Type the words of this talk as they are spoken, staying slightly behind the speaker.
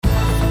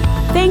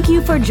Thank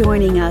you for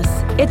joining us.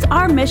 It's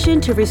our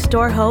mission to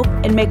restore hope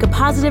and make a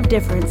positive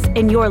difference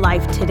in your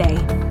life today.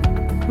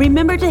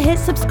 Remember to hit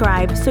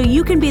subscribe so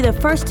you can be the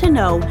first to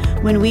know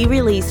when we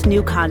release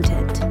new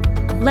content.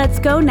 Let's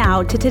go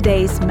now to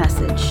today's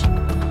message.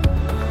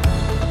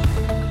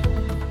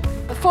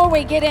 Before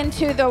we get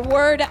into the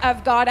Word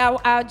of God,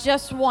 I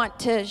just want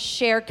to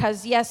share,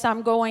 because yes,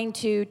 I'm going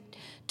to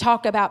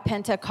talk about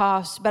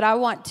Pentecost, but I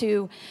want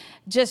to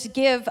just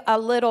give a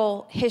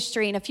little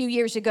history. And a few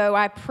years ago,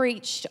 I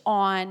preached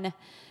on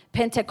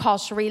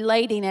Pentecost,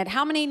 relating it.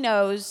 How many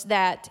knows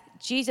that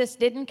Jesus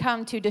didn't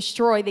come to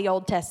destroy the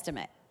Old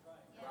Testament?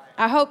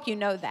 I hope you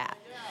know that.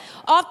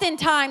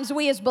 Oftentimes,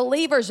 we as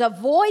believers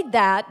avoid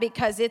that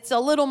because it's a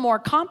little more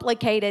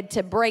complicated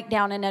to break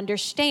down and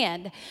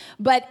understand.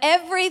 But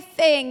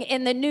everything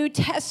in the New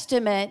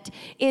Testament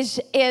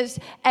is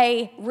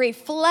a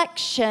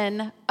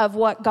reflection of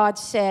what God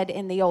said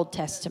in the Old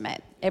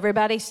Testament.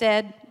 Everybody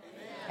said?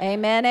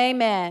 Amen,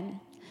 amen.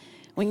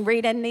 We can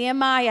read in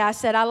Nehemiah. I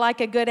said, I like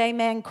a good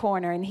amen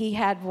corner, and he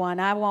had one.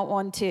 I want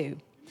one too.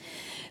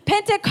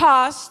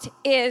 Pentecost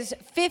is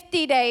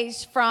 50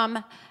 days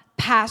from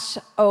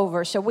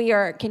Passover. So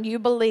can you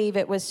believe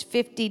it was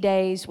 50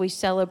 days we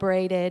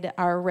celebrated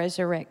our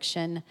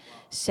resurrection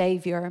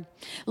Savior?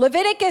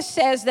 Leviticus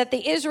says that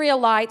the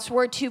Israelites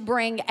were to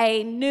bring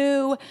a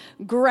new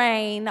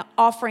grain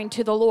offering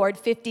to the Lord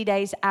 50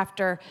 days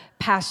after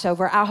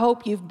Passover. I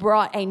hope you've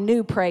brought a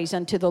new praise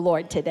unto the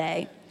Lord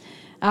today.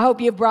 I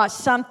hope you've brought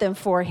something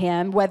for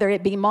him, whether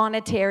it be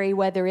monetary,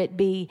 whether it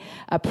be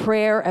a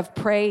prayer of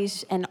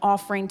praise and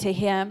offering to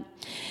him.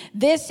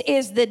 This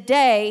is the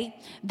day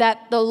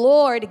that the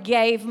Lord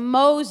gave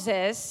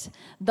Moses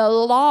the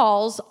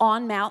laws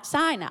on Mount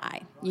Sinai.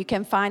 You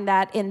can find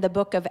that in the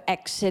book of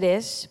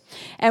Exodus.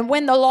 And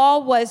when the law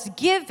was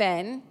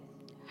given,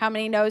 how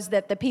many knows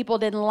that the people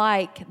didn't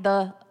like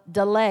the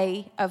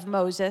delay of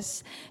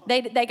Moses?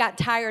 They got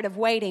tired of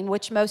waiting,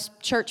 which most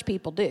church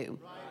people do.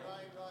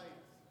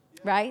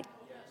 Right?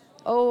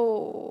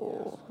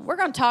 Oh, we're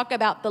going to talk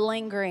about the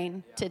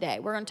lingering today.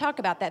 We're going to talk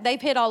about that.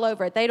 They've hit all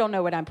over it. They don't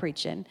know what I'm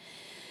preaching.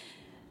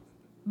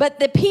 But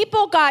the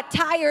people got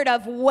tired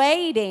of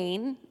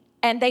waiting,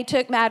 and they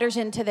took matters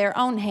into their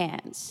own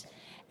hands.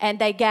 And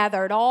they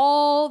gathered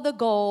all the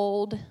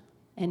gold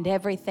and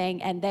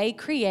everything, and they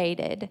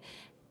created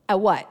a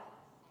what?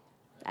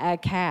 A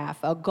calf,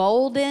 a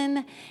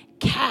golden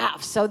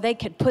calf, so they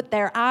could put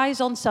their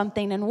eyes on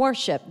something and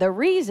worship. The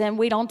reason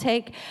we don't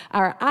take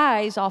our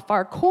eyes off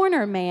our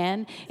corner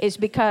man is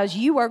because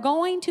you are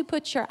going to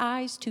put your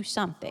eyes to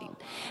something.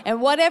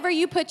 And whatever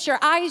you put your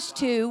eyes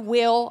to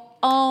will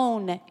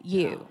own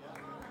you.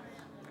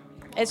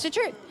 It's the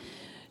truth.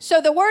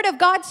 So the Word of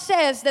God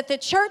says that the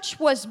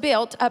church was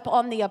built up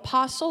on the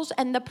apostles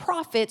and the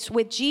prophets,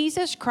 with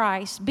Jesus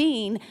Christ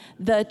being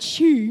the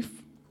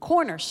chief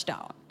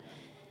cornerstone.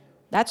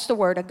 That's the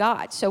Word of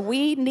God. So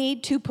we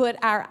need to put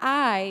our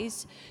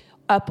eyes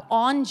up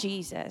on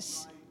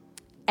Jesus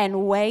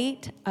and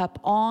wait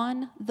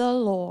upon the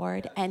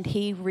Lord, and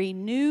he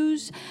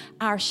renews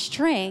our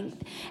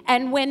strength.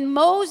 And when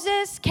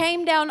Moses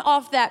came down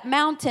off that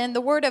mountain,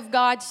 the Word of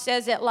God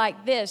says it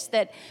like this,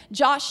 that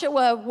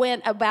Joshua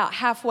went about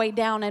halfway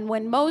down, and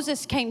when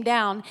Moses came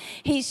down,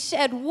 he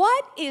said,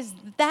 "What is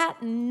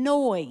that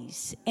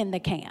noise in the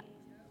camp?"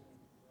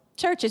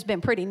 Church has been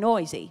pretty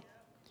noisy.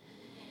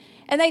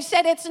 And they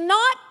said, it's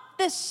not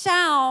the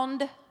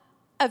sound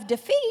of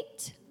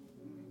defeat,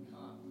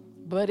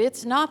 but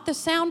it's not the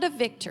sound of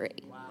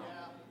victory.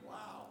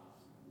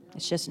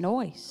 It's just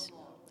noise.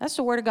 That's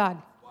the Word of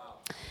God.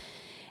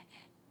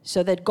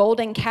 So that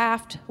golden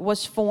calf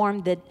was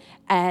formed,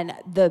 and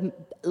the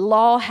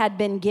law had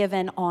been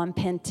given on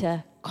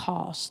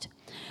Pentecost.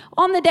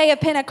 On the day of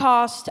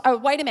Pentecost,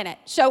 wait a minute.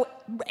 So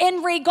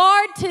in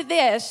regard to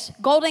this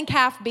golden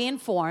calf being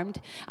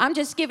formed, I'm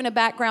just giving a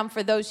background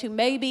for those who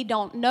maybe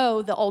don't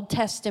know the Old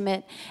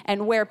Testament,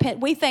 and where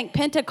we think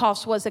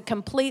Pentecost was a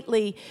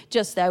completely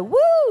just a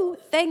woo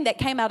thing that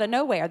came out of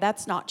nowhere.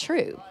 That's not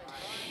true.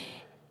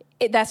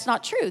 That's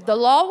not true. The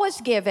law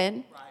was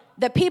given.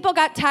 The people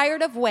got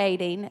tired of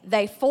waiting.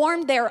 They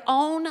formed their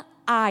own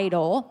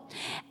idol.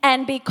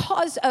 And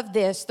because of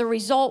this, the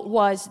result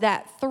was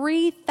that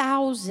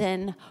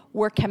 3,000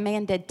 were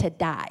commanded to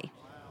die.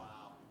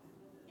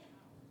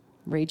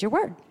 Read your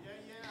word.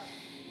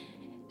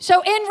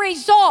 So in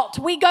result,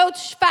 we go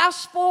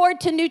fast forward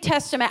to New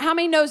Testament. How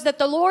many knows that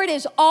the Lord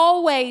is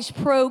always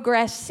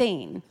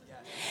progressing?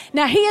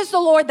 Now, he is the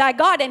Lord thy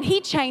God, and he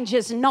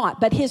changes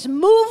not. But his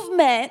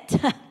movement...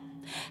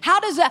 How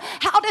does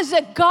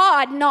a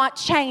God not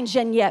change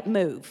and yet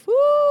move?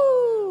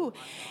 Woo!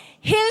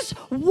 His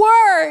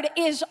word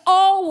is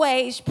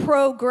always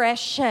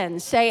progression.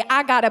 Say,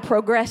 I got to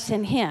progress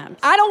in him.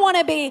 I don't want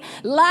to be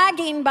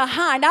lagging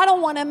behind. I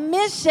don't want to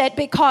miss it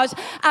because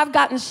I've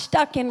gotten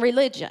stuck in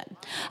religion.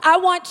 I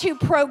want to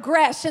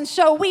progress. And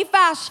so we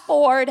fast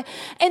forward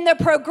in the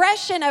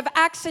progression of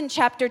Acts in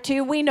chapter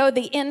 2. We know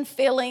the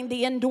infilling,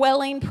 the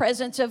indwelling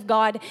presence of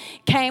God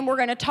came. We're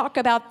going to talk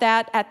about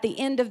that at the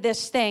end of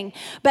this thing.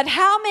 But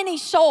how many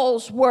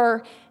souls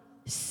were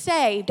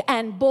saved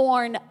and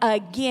born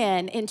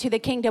again into the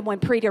kingdom when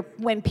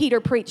Peter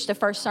preached the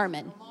first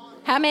sermon?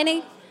 How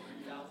many?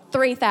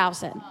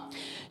 3,000.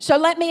 So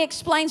let me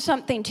explain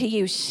something to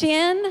you.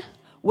 Sin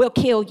will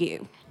kill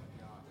you.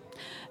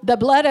 The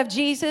blood of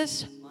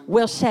Jesus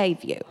will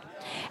save you.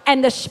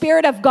 And the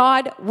Spirit of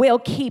God will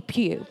keep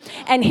you.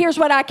 And here's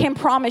what I can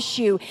promise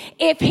you.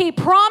 If He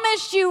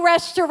promised you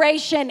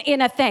restoration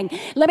in a thing,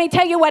 let me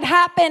tell you what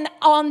happened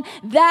on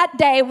that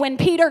day when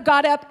Peter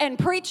got up and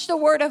preached the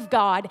Word of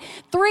God.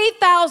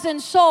 3,000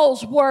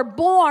 souls were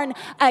born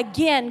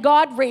again.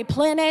 God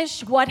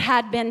replenished what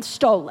had been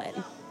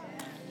stolen.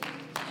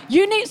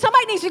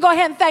 Somebody needs to go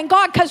ahead and thank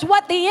God, because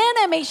what the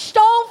enemy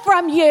stole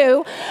from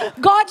you,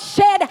 God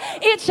said,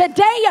 it's a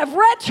day of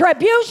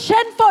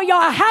retribution for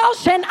your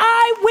house, and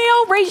I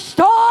will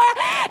restore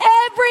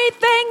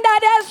everything that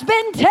has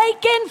been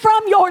taken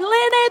from your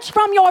lineage,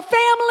 from your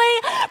family,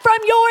 from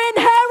your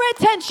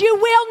inheritance. You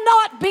will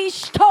not be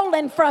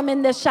stolen from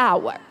in this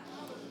hour.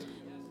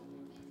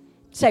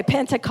 Say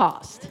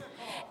Pentecost.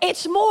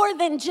 It's more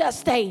than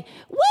just a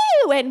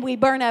woo and we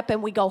burn up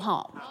and we go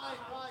home.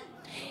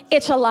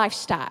 It's a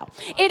lifestyle.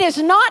 It is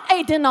not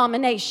a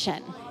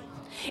denomination.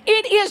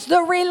 It is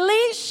the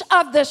release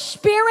of the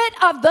Spirit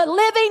of the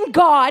living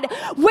God,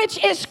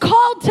 which is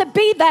called to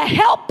be the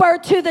helper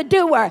to the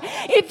doer.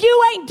 If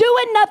you ain't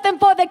doing nothing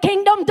for the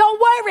kingdom, don't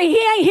worry. He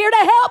ain't here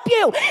to help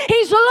you.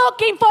 He's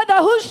looking for the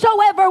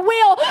whosoever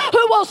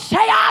who will say,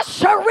 I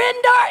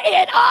surrender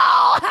it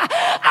all.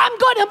 I'm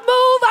going to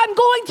move. I'm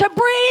going to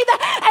breathe.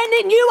 And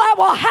in you I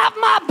will have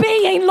my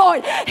being,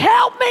 Lord.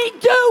 Help me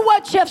do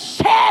what you've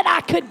said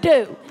I could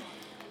do.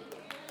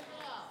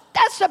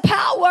 That's the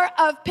power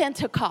of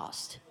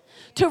Pentecost,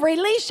 to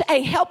release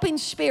a helping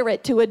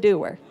spirit to a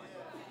doer.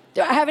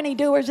 Do I have any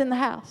doers in the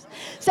house?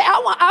 Say,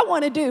 I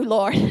want to do,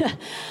 Lord.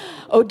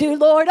 Oh, do,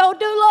 Lord. Oh,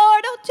 do,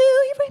 Lord. Oh,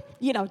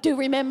 do. Do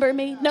remember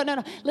me.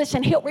 No.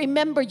 Listen, He'll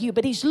remember you,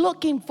 but He's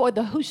looking for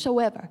the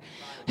whosoever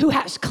who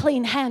has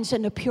clean hands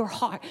and a pure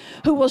heart,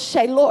 who will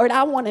say, Lord,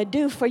 I want to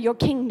do for your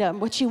kingdom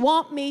what you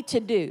want me to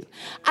do.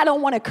 I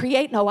don't want to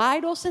create no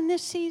idols in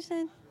this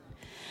season.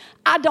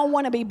 I don't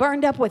want to be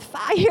burned up with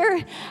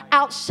fire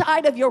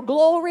outside of your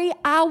glory.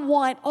 I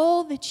want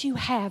all that you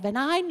have. And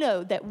I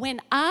know that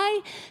when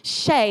I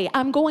say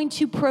I'm going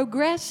to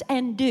progress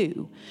and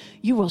do,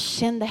 you will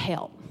send the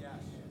help.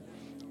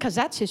 Because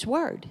that's His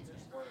word.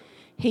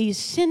 He's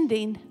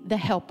sending the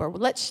helper.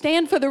 Let's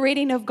stand for the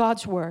reading of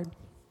God's word.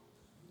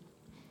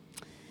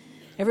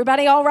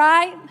 Everybody all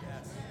right?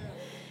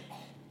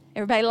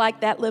 Everybody like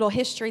that little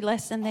history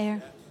lesson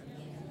there?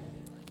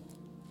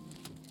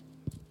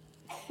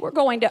 We're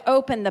going to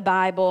open the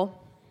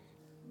Bible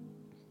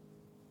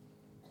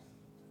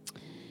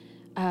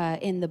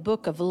in the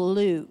book of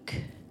Luke.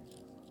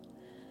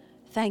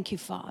 Thank you,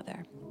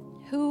 Father.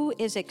 Who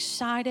is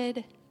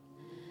excited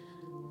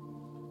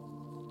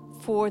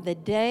for the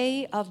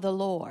day of the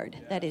Lord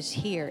that is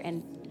here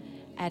and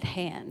at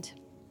hand?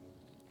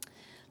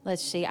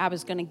 Let's see. I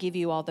was going to give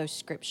you all those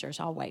scriptures.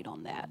 I'll wait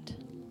on that.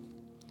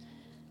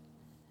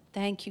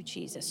 Thank you,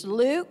 Jesus.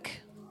 Luke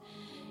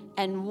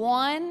and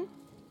 1.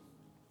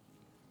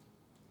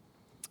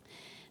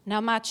 Now,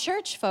 my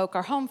church folk,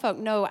 or home folk,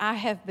 know I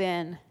have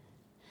been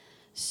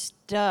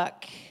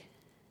stuck,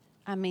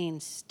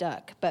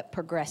 but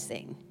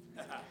progressing.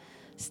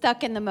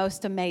 Stuck in the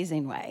most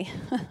amazing way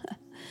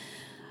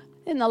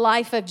in the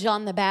life of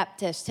John the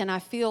Baptist. And I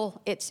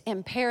feel it's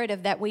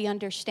imperative that we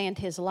understand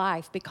his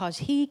life, because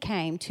he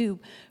came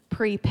to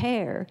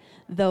prepare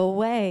the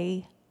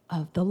way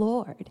of the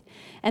Lord.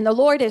 And the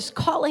Lord is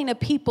calling a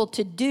people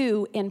to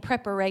do in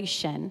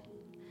preparation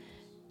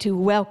to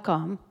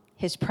welcome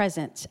His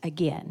presence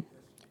again.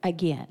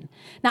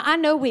 Now, I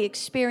know we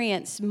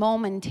experience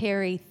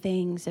momentary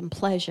things and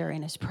pleasure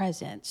in His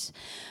presence,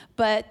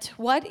 but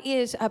what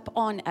is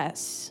upon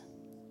us?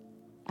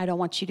 I don't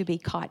want you to be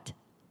caught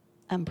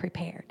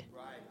unprepared,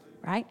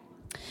 right?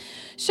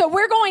 So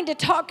we're going to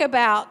talk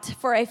about,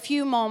 for a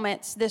few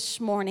moments this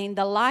morning,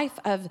 the life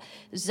of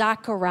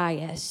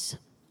Zacharias,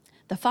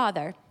 the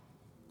father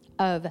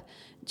of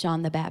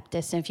John the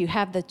Baptist. And if you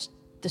have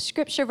the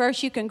scripture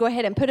verse, you can go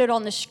ahead and put it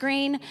on the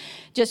screen.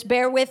 Just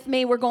bear with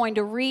me. We're going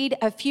to read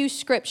a few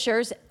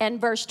scriptures,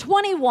 and verse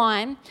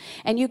 21,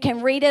 and you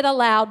can read it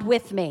aloud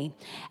with me.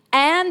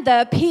 And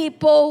the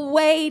people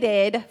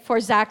waited for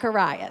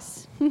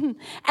Zacharias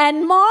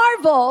and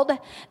marveled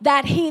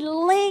that he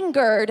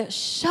lingered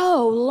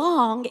so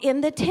long in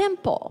the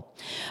temple.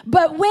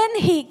 But when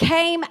he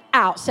came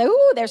out,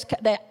 there's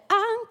the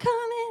I'm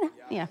coming.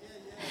 Yeah.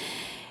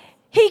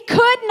 He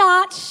could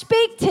not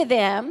speak to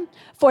them,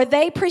 for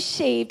they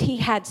perceived he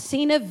had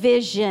seen a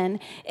vision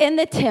in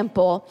the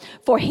temple,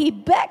 for he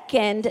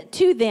beckoned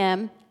to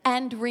them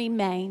and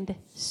remained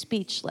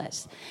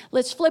speechless.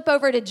 Let's flip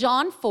over to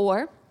John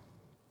 4.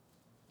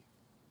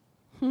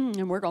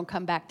 And we're going to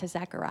come back to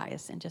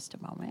Zacharias in just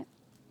a moment.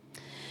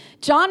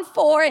 John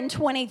 4 and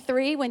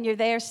 23, when you're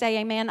there, say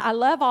amen. I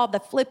love all the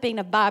flipping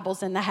of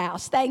Bibles in the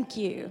house. Thank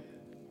you.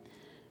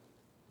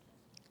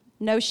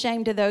 No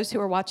shame to those who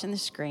are watching the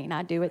screen.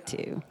 I do it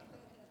too.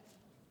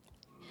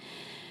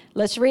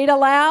 Let's read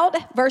aloud.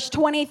 Verse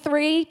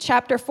 23,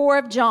 chapter 4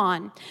 of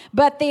John.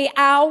 But the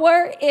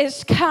hour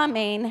is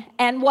coming,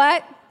 and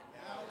what?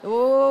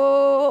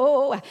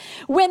 Oh,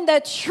 when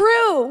the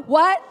true,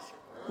 what?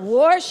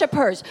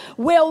 Worshipers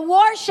will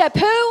worship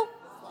who?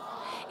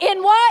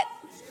 In what?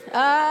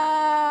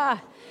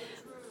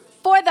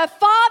 For the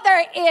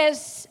Father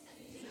is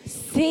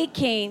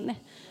seeking.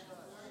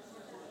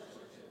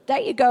 There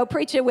you go.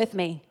 Preach it with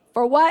me.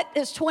 For what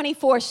does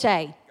 24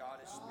 say?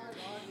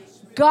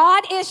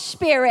 God is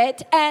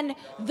spirit, and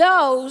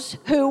those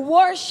who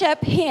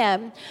worship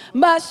him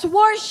must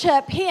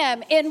worship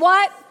him in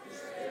what?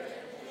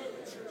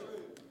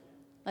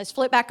 Let's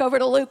flip back over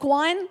to Luke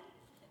 1,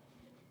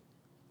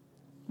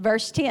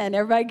 verse 10.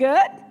 Everybody good?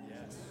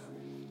 Yes.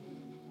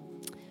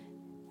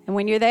 And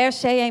when you're there,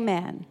 say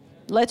amen.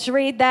 Let's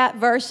read that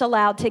verse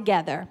aloud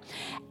together.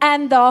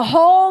 And the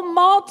whole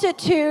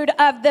multitude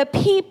of the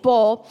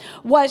people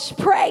was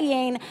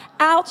praying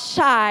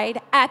outside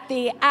at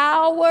the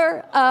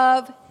hour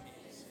of...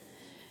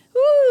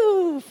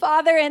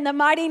 Father, in the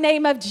mighty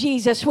name of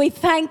Jesus, we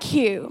thank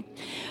you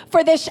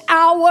for this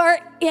hour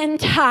in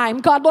time.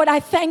 God, Lord, I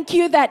thank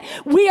you that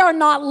we are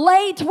not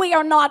late, we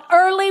are not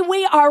early,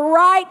 we are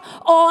right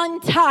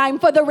on time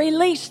for the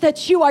release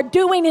that you are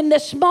doing in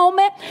this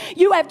moment.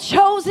 You have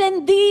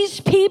chosen these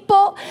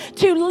people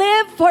to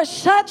live for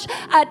such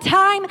a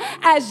time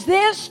as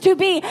this, to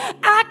be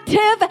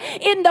active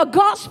in the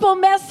gospel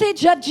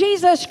message of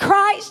Jesus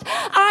Christ.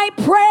 I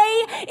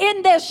pray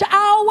in this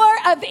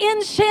hour of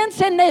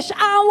incense, in this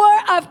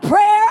hour of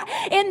prayer,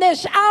 in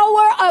this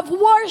hour of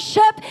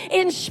worship,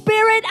 in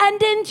spirit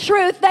and in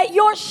truth, that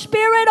your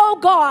spirit, oh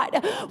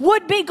God,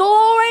 would be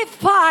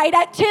glorified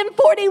at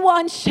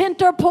 1041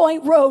 Center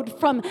Point Road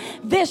from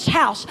this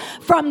house,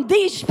 from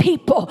these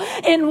people.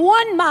 In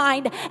one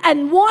mind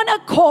and one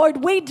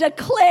accord, we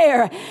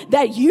declare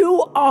that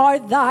you are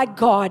thy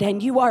God,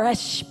 and you are a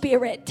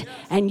spirit,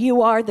 and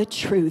you are the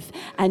truth,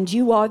 and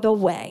you are the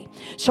way.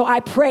 So I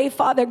pray,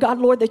 Father God,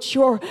 Lord, that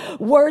your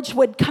words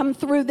would come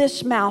through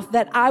this mouth,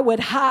 that I would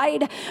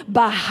hide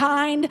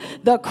behind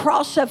the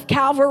cross of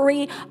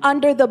Calvary,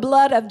 under the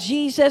blood of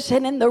Jesus,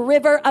 and in the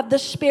river of the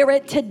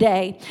Spirit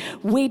today.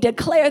 We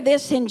declare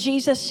this in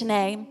Jesus'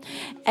 name.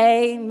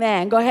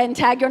 Amen. Go ahead and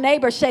tag your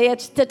neighbor. Say,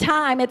 it's the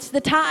time, it's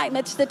the time,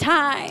 it's the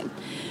time.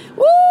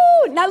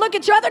 Woo! Now look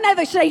at your other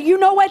neighbor. Say, you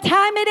know what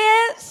time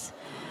it is?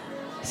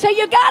 Say,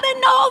 you got to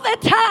know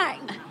the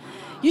time.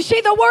 You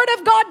see, the word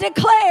of God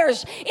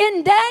declares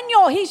in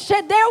Daniel, he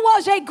said there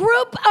was a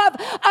group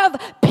of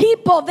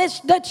people,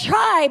 the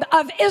tribe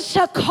of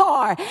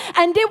Issachar,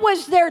 and it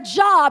was their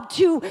job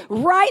to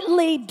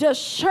rightly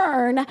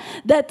discern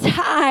the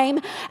time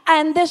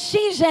and the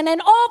season.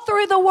 And all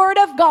through the word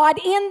of God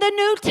in the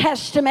New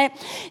Testament,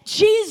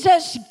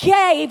 Jesus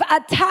gave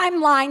a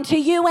timeline to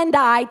you and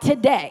I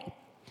today.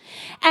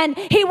 And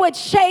he would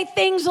say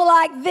things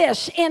like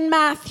this in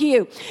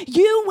Matthew: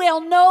 you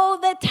will know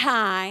the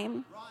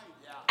time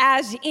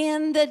as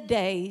in the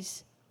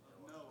days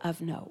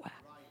of Noah.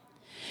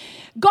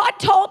 God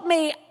told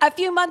me a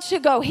few months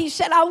ago, he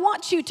said, I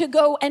want you to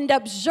go and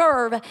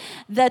observe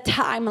the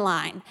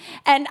timeline.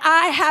 And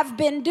I have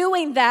been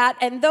doing that,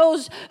 and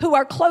those who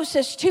are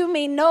closest to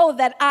me know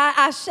that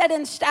I said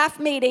in staff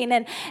meeting,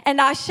 and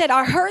I said,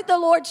 I heard the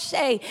Lord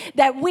say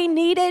that we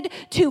needed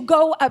to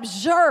go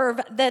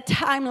observe the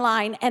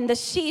timeline and the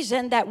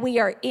season that we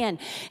are in.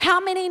 How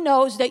many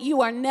knows that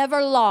you are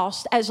never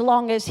lost as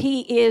long as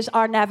he is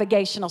our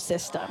navigational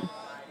system?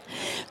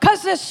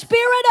 Because the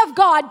Spirit of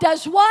God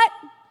does what?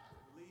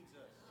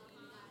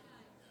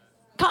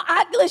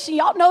 Listen,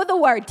 y'all know the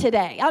word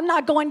today. I'm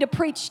not going to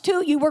preach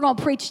to you. We're going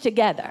to preach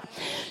together.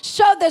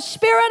 So the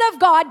Spirit of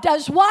God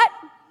does what?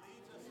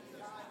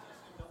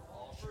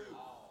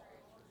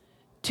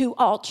 To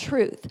all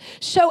truth.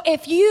 So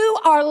if you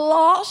are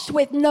lost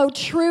with no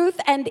truth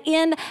and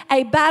in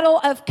a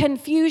battle of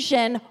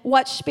confusion,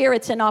 what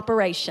spirit's in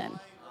operation?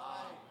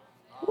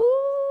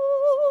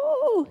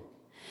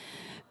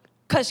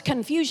 Because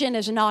confusion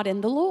is not in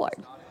the Lord.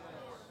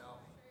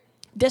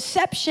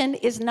 Deception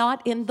is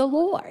not in the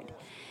Lord.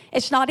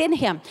 It's not in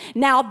him.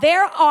 Now,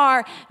 there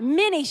are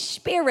many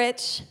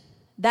spirits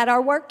that are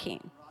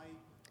working.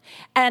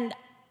 And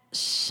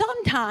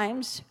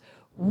sometimes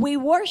we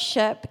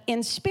worship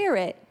in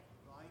spirit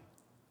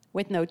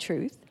with no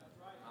truth.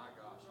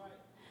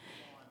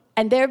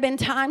 And there have been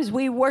times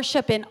we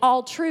worship in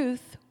all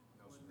truth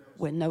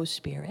with no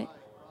spirit.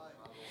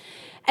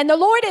 And the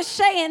Lord is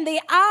saying the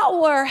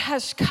hour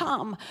has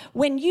come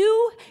when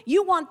you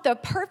want the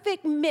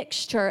perfect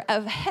mixture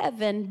of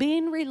heaven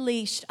being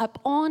released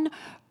upon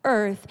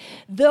earth.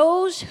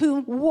 Those who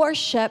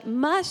worship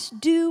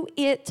must do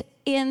it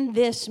in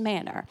this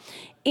manner.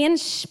 In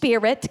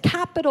spirit,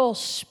 capital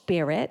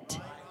Spirit.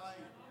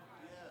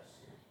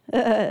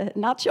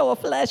 Not your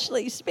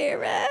fleshly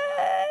spirit.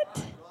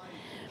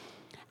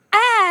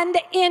 And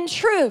in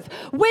truth,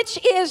 which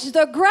is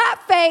the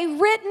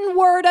graphe written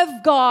word of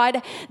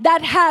God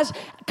that has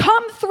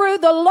come through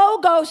the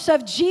Logos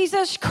of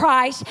Jesus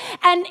Christ,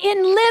 and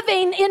in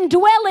living, in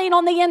dwelling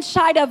on the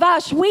inside of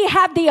us, we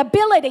have the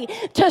ability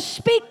to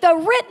speak the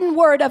written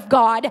word of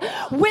God.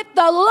 With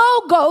the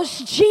Logos,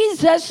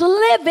 Jesus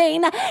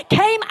living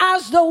came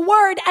as the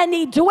Word, and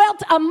He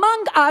dwelt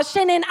among us.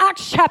 And in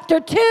Acts chapter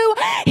 2,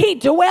 He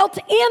dwelt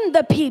in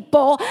the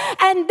people.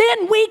 And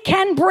then we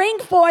can bring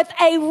forth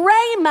a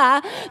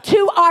rhema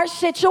to our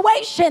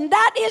situation.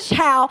 That is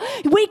how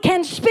we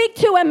can speak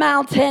to a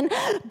mountain,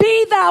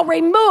 be thou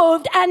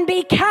removed, and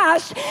be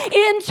cast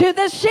into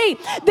the sea.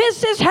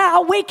 This is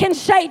how we can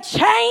say,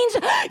 chains,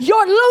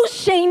 you're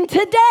loosing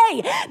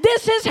today.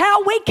 This is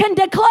how we can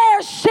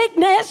declare,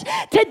 sickness,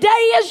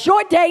 today is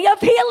your day of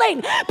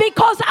healing.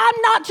 Because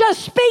I'm not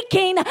just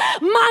speaking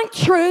my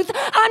truth.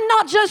 I'm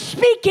not just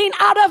speaking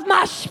out of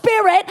my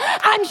spirit.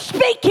 I'm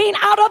speaking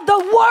out of the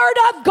Word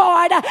of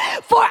God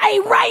for a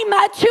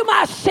rhema to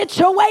my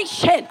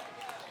situation.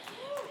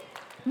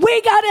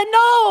 We got to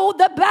know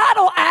the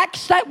battle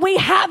axe that we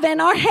have in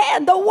our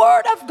hand. The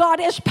Word of God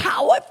is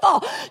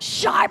powerful,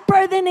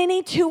 sharper than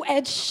any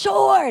two-edged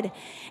sword.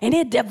 And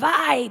it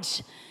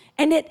divides,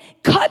 and it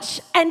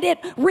cuts, and it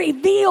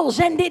reveals,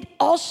 and it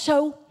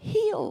also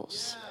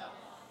heals.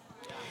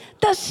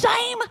 The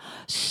same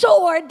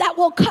sword that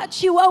will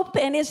cut you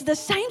open is the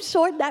same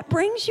sword that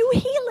brings you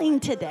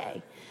healing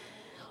today.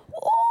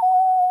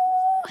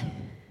 Ooh.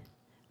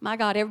 My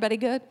God, everybody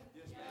good?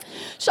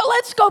 So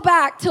let's go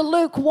back to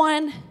Luke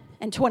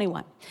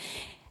 1:21.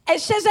 It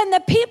says, and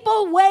the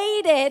people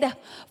waited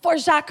for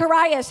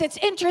Zacharias. It's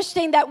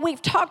interesting that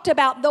we've talked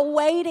about the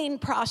waiting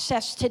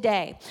process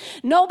today.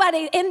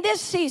 Nobody, in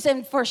this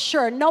season for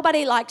sure,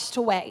 nobody likes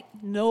to wait.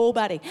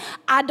 Nobody.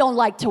 I don't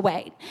like to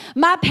wait.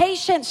 My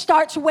patience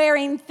starts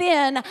wearing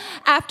thin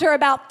after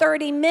about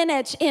 30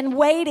 minutes in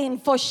waiting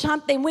for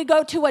something. We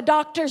go to a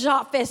doctor's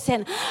office,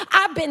 and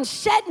I've been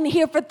sitting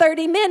here for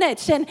 30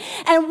 minutes. And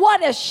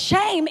what a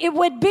shame it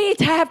would be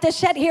to have to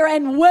sit here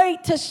and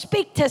wait to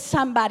speak to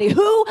somebody.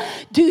 Who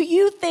do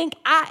you think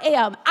I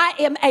am? I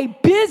am a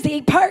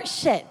busy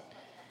person.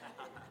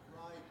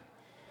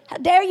 How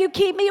dare you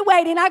keep me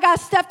waiting? I got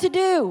stuff to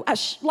do,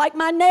 like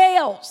my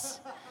nails.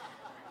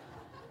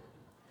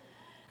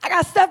 I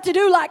got stuff to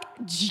do, like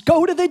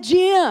go to the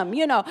gym.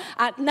 You know,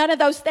 none of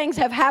those things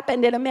have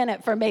happened in a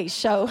minute for me.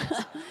 So,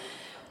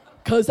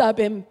 because I've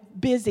been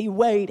busy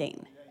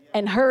waiting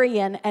and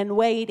hurrying and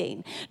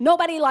waiting.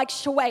 Nobody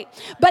likes to wait.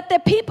 But the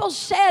people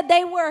said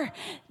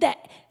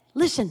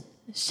listen,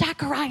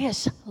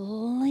 Zacharias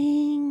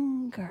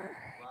lingered.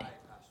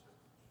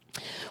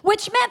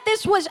 Which meant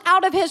this was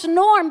out of his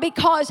norm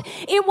because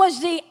it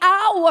was the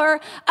hour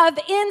of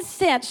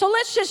incense. So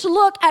let's just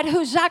look at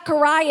who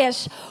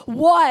Zacharias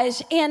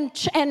was in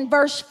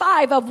verse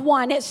 5 of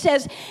 1. It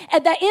says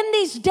that in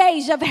these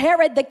days of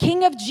Herod the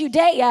king of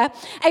Judea,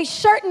 a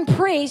certain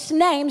priest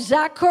named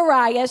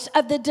Zacharias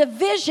of the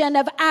division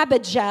of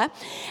Abijah,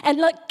 and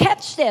look,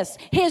 catch this,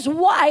 his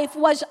wife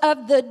was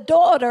of the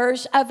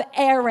daughters of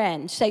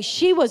Aaron. Say,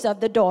 she was of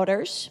the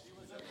daughters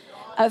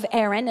of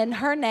Aaron, and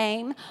her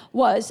name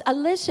was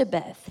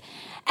Elizabeth.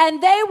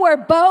 And they were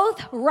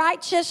both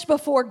righteous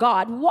before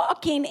God,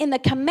 walking in the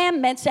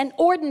commandments and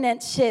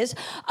ordinances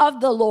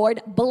of the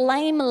Lord,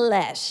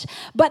 blameless.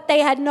 But they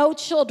had no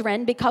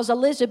children because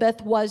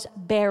Elizabeth was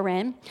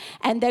barren,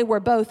 and they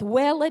were both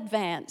well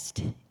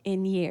advanced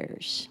in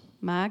years.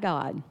 My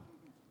God.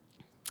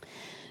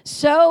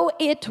 So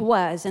it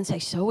was, and say,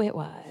 so it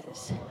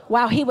was,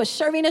 while he was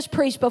serving as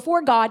priest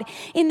before God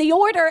in the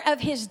order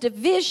of his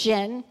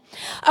division,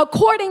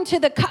 according to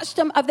the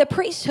custom of the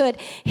priesthood,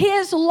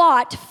 his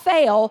lot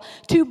fell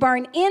to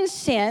burn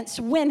incense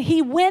when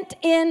he went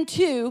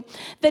into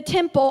the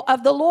temple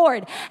of the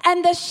Lord.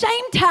 And the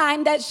same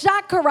time that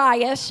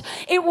Zacharias,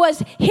 it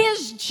was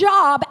his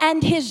job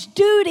and his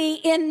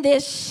duty in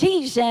this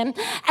season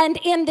and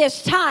in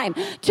this time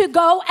to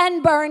go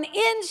and burn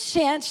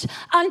incense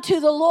unto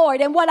the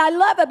Lord. And what I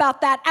love about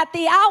that, at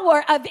the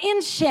hour of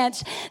incense,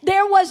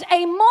 there was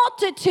a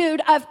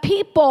multitude of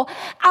people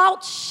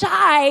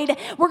outside.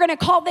 We're going to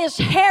call this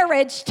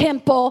Herod's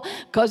temple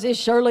because it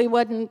surely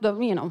wasn't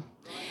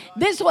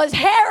this was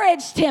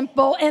Herod's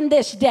temple in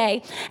this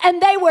day.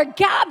 And they were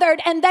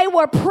gathered and they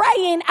were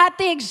praying at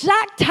the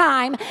exact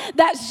time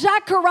that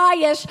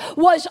Zacharias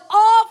was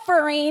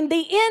offering the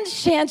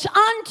incense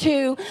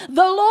unto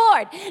the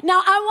Lord.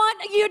 Now, I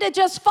want you to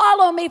just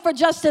follow me for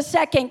just a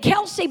second.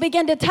 Kelsey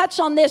began to touch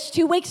on this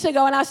 2 weeks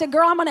ago. And I said,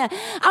 girl, I'm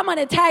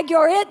gonna tag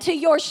it to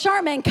your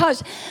sermon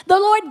because the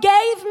Lord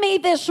gave me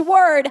this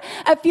word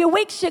a few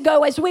weeks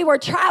ago as we were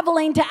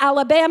traveling to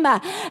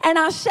Alabama. And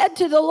I said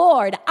to the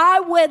Lord,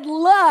 I would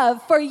love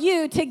for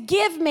you to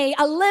give me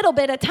a little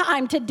bit of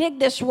time to dig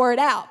this word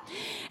out.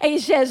 And he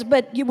says,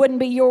 but it wouldn't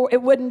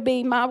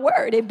be my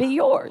word, it'd be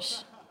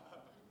yours.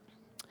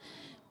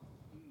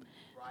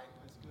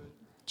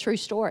 True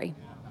story.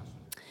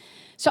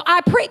 So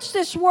I preached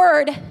this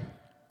word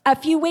a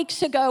few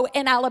weeks ago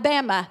in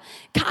Alabama,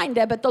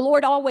 but the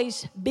Lord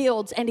always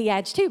builds and he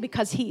adds to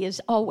because he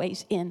is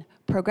always in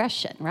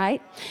progression,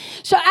 right?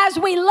 So as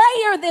we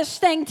layer this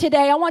thing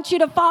today, I want you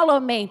to follow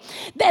me.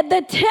 That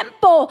the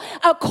temple,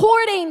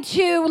 according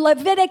to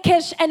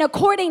Leviticus and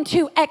according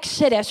to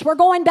Exodus, we're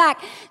going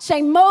back,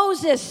 say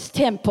Moses'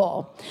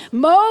 temple.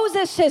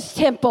 Moses'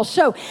 temple.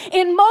 So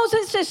in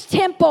Moses'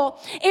 temple,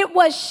 it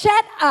was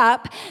set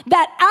up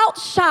that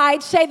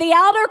outside, say the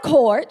outer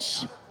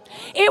courts,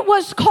 it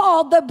was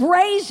called the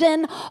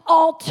brazen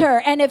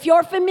altar. And if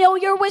you're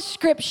familiar with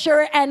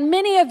scripture, and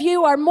many of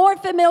you are more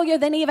familiar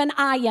than even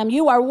I am,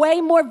 you are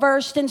way more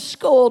versed and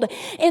schooled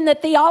in the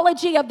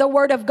theology of the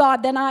Word of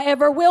God than I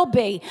ever will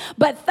be.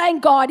 But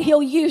thank God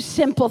He'll use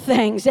simple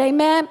things.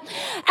 Amen.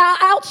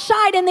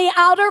 Outside in the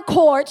outer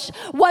courts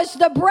was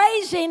the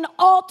brazen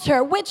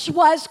altar, which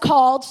was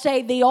called,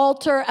 say, the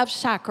altar of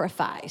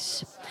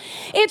sacrifice.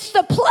 It's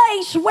the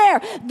place where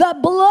the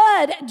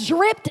blood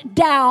dripped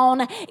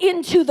down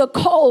into the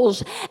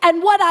coals.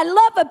 And what I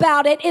love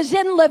about it is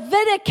in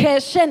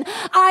Leviticus, and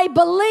I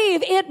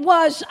believe it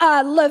was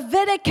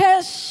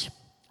Leviticus,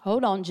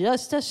 hold on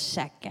just a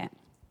second.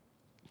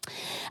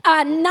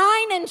 9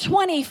 and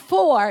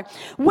 24,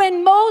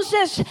 when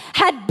Moses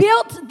had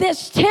built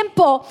this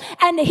temple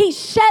and he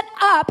set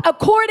up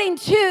according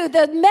to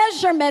the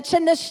measurements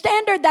and the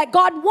standard that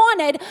God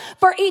wanted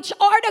for each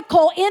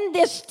article in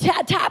this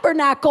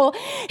tabernacle,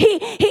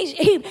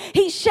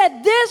 he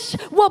said, this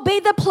will be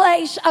the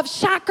place of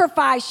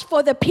sacrifice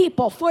for the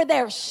people, for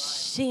their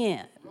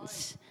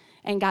sins.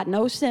 Ain't got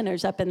no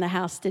sinners up in the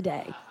house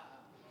today.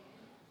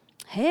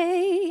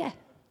 Hey.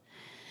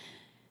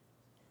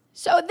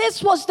 So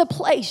this was the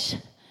place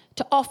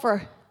to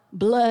offer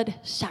blood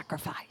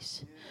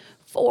sacrifice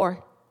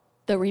for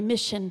the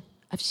remission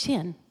of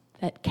sin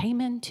that came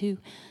into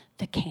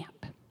the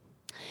camp.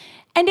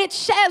 And it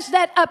says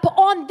that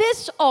upon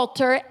this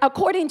altar,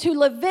 according to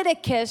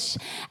Leviticus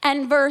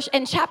and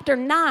chapter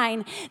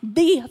 9,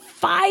 the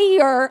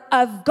fire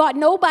of God,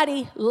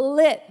 nobody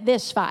lit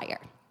this fire.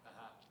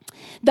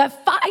 The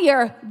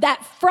fire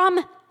that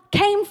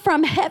came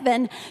from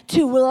heaven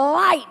to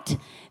light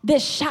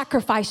this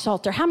sacrifice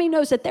altar. How many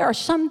knows that there are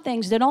some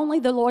things that only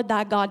the Lord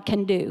thy God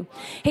can do?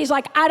 He's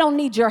like, I don't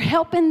need your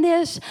help in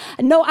this.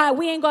 No,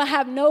 we ain't going to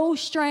have no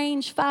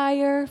strange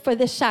fire for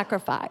this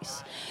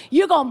sacrifice.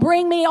 You're going to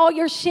bring me all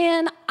your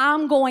sin.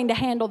 I'm going to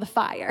handle the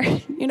fire.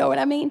 You know what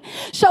I mean?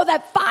 So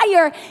that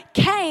fire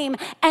came,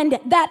 and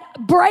that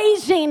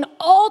brazen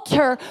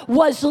altar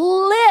was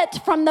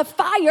lit from the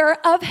fire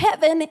of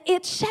heaven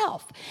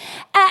itself.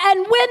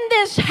 And when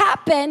this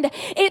happened,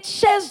 it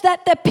says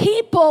that the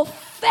people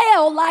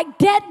fell like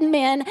dead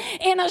men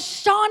in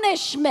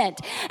astonishment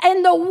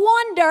and the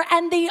wonder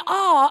and the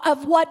awe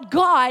of what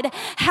God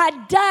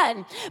had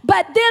done.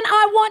 But then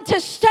I want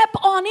to step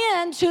on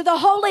into the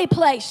holy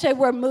place. So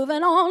we're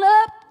moving on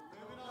up.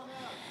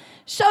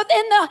 So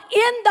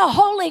in the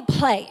holy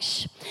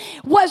place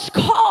was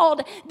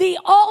called the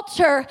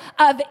altar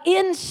of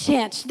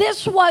incense.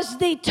 This was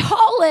the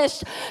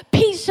tallest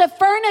piece of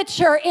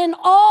furniture in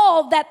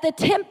all that the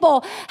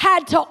temple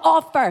had to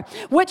offer,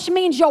 which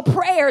means your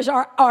prayers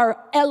are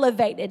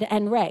elevated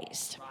and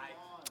raised.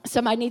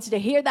 Somebody needs to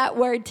hear that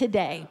word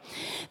today.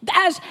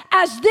 As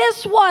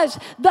this was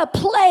the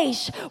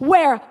place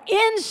where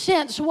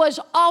incense was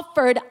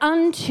offered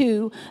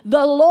unto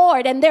the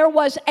Lord, and there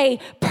was a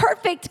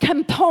perfect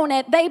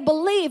component, they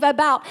believe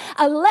about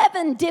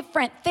 11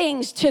 different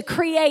things to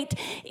create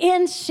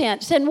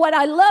incense. And what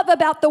I love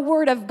about the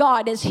Word of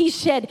God is He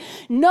said,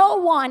 no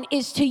one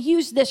is to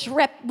use this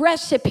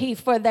recipe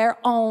for their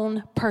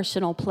own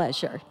personal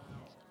pleasure.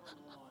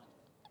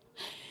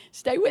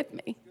 Stay with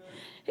me.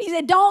 He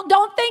said,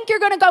 don't think you're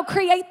going to go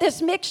create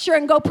this mixture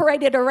and go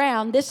parade it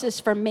around. This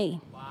is for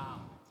me.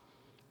 Wow.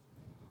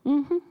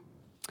 Mm-hmm.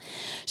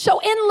 So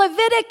in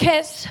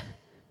Leviticus,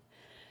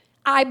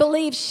 I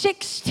believe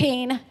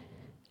 16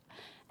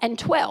 and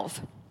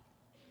 12,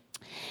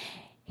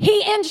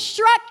 he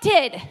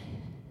instructed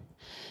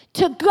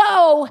to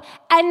go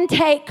and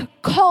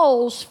take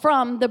coals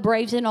from the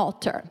brazen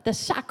altar, the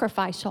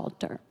sacrifice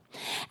altar,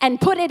 and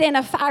put it in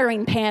a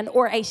firing pan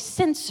or a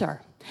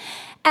censer.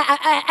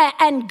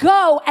 And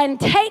go and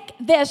take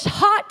this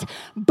hot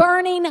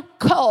burning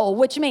coal,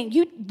 which means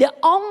the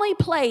only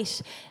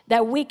place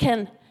that we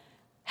can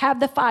have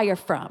the fire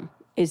from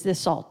is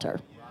this altar.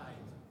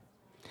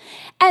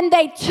 And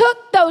they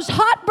took those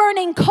hot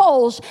burning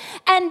coals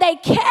and they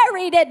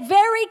carried it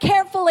very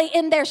carefully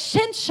in their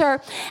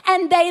censer,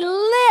 and they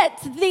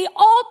lit the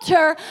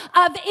altar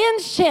of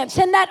incense.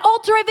 And that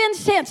altar of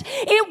incense,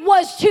 it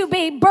was to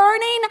be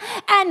burning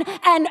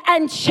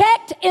and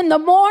checked in the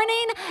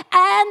morning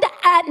and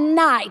at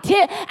night.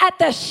 At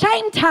the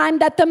same time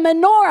that the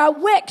menorah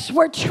wicks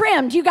were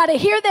trimmed. You got to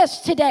hear this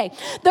today.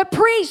 The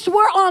priests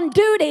were on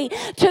duty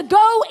to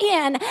go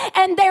in,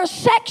 and their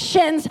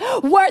sections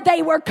where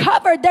they were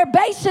covered, their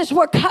bases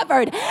were covered.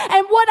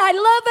 And what I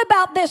love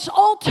about this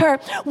altar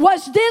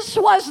was this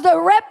was the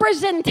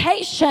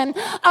representation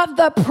of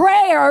the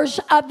prayers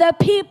of the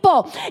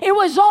people. It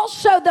was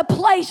also the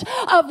place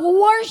of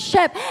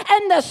worship,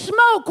 and the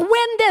smoke,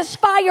 when this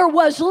fire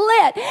was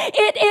lit,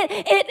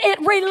 it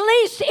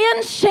released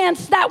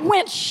incense that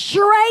went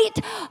straight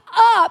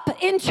up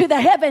into the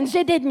heavens.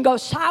 It didn't go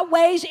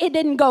sideways. It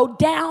didn't go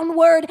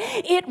downward.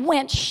 It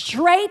went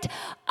straight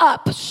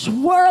up,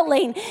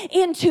 swirling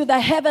into the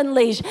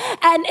heavenlies.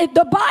 And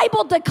the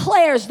Bible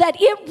declares that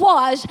it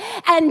was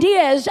and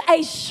is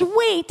a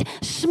sweet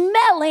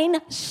smelling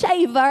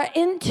savor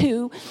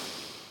into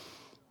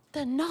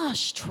the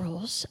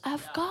nostrils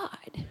of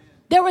God.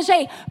 There was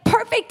a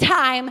perfect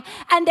time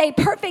and a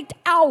perfect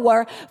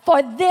hour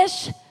for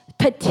this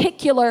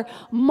particular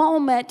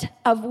moment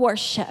of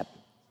worship.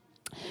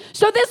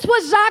 So this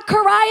was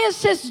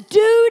Zacharias'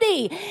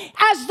 duty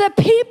as the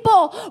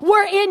people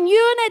were in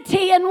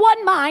unity, in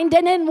one mind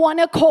and in one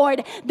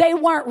accord. They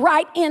weren't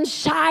right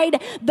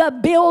inside the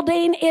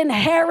building in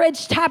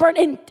Herod's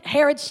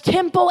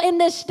temple in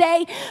this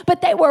day,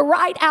 but they were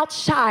right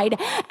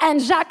outside. And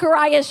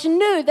Zacharias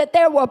knew that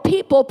there were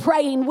people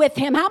praying with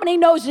him. How many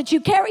knows that you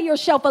carry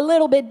yourself a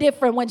little bit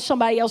different when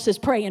somebody else is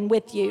praying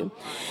with you?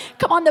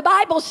 Come on, the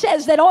Bible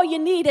says that all you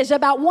need is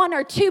about one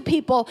or two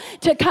people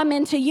to come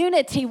into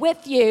unity with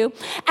you.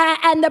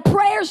 And the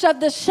prayers of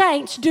the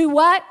saints do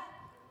what?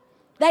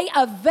 They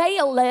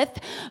availeth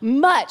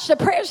much. The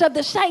prayers of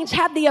the saints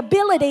have the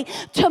ability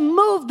to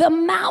move the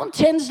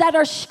mountains that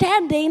are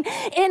standing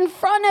in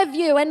front of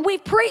you. And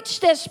we've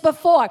preached this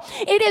before.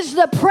 It is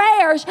the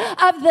prayers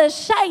of the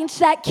saints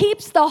that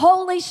keeps the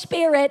Holy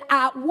Spirit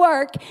at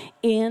work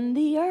in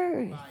the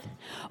earth.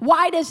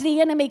 Why does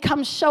the enemy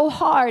come so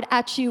hard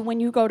at you when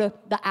you go to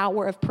the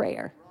hour of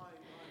prayer?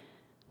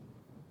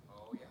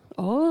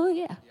 Oh,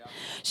 yeah.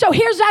 So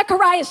here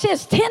Zacharias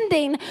is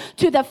tending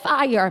to the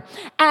fire,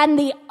 and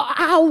the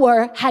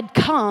hour had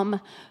come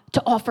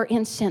to offer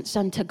incense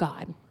unto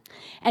God.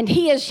 And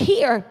he is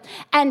here,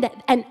 and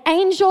an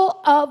angel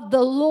of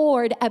the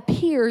Lord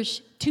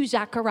appears to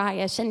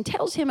Zacharias and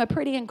tells him a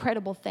pretty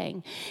incredible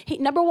thing.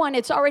 Number one,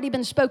 it's already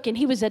been spoken.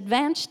 He was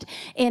advanced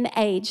in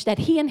age, that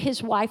he and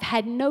his wife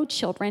had no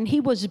children. He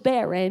was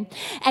barren.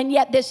 And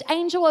yet this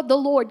angel of the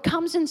Lord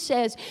comes and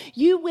says,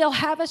 you will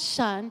have a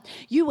son.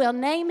 You will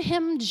name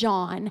him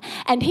John,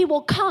 and he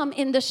will come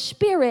in the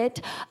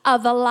spirit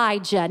of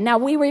Elijah. Now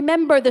we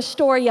remember the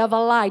story of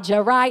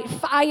Elijah, right?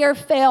 Fire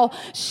fell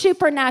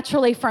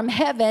supernaturally from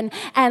heaven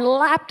and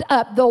lapped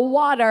up the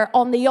water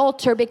on the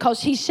altar,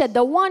 because he said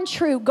the one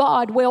true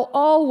God will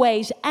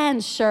always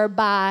answer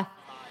by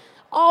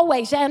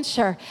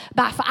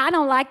fire. I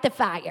don't like the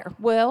fire.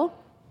 Well,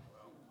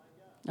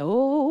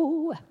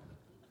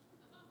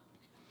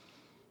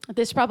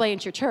 this probably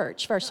ain't your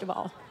church, first of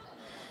all.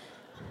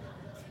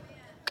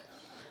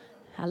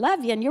 I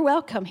love you and you're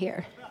welcome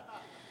here.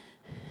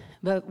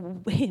 But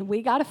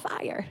we got a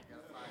fire.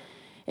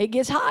 It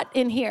gets hot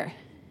in here.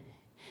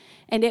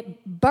 And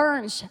it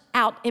burns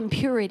out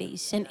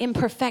impurities and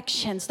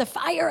imperfections. The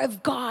fire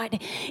of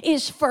God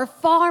is for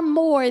far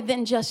more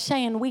than just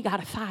saying we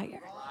got a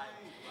fire.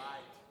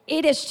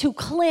 It is to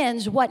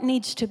cleanse what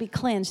needs to be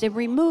cleansed and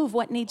remove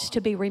what needs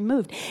to be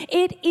removed.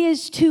 It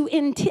is to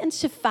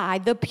intensify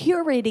the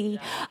purity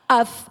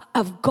of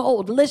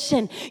gold.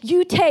 Listen,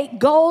 you take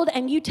gold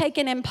and you take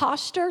an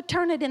imposter,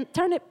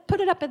 put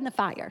it up in the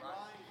fire.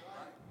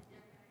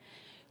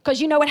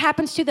 Because you know what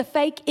happens to the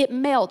fake? It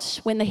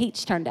melts when the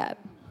heat's turned up.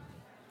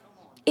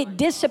 It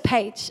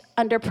dissipates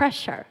under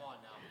pressure.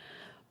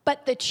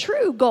 But the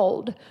true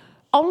gold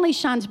only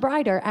shines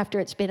brighter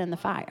after it's been in the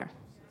fire.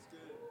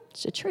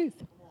 It's the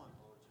truth.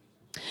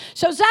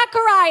 So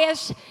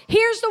Zacharias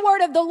hears the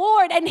word of the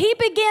Lord, and he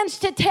begins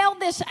to tell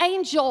this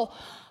angel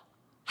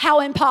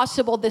how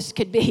impossible this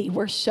could be.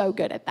 We're so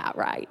good at that,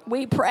 right?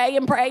 We pray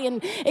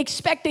and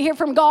expect to hear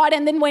from God,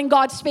 and then when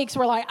God speaks,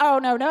 we're like, oh,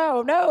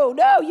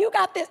 no, you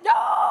got this.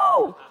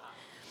 No.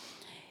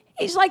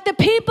 He's like, the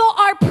people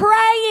are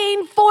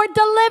praying for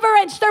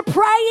deliverance. They're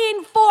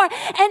praying for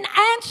an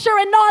answer.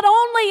 And not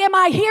only am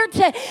I here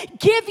to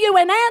give you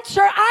an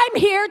answer, I'm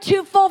here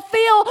to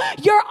fulfill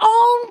your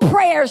own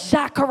prayers,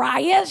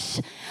 Zacharias.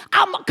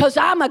 Because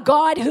I'm a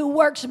God who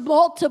works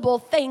multiple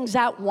things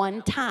at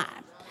one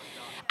time.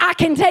 I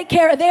can take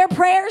care of their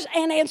prayers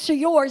and answer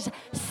yours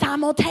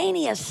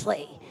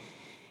simultaneously.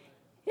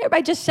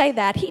 Everybody just say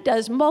that. He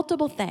does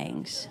multiple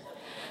things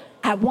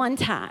at one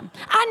time.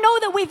 I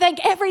know that we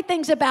think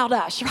everything's about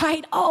us,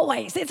 right?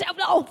 Always. This is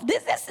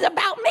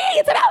about me.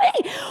 It's about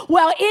me.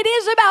 Well, it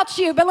is about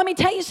you, but let me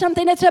tell you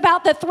something. It's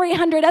about the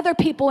 300 other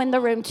people in the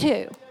room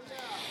too.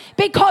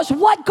 Because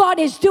what God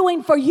is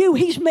doing for you,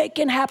 he's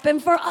making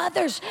happen for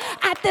others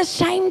at the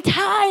same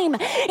time.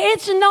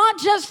 It's not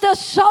just a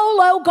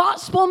solo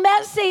gospel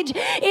message.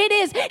 He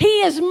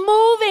is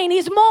moving.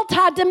 He's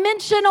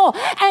multidimensional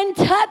and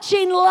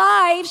touching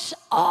lives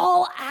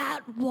all at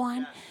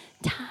one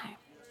time.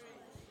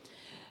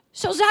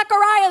 So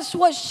Zacharias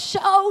was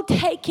so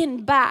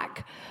taken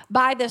back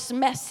by this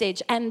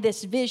message and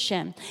this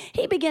vision.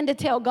 He began to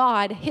tell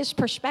God his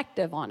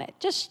perspective on it.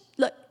 Just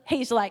look,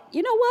 he's like,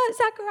 you know what,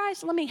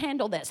 Zacharias, let me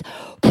handle this.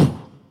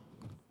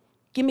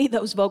 Give me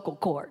those vocal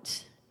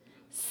cords.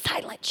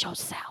 Silence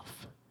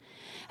yourself.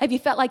 Have you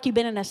felt like you've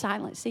been in a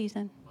silent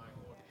season?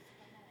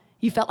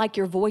 You felt like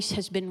your voice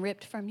has been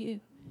ripped from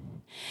you?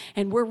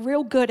 And we're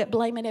real good at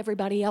blaming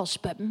everybody else,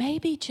 but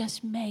maybe,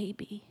 just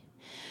maybe,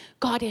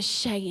 God is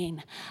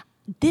saying,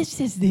 this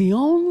is the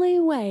only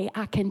way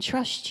I can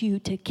trust you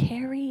to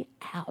carry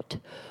out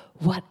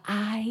what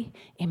I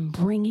am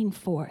bringing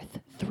forth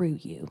through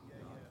you.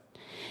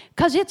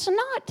 Because it's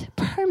not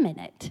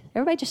permanent.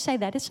 Everybody just say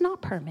that. It's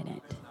not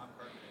permanent.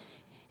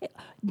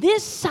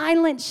 This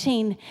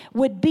silencing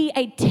would be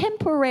a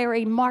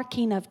temporary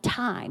marking of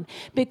time,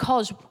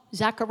 because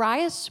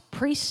Zacharias,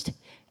 priest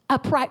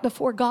upright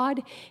before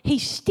God, he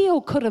still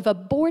could have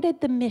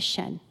aborted the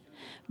mission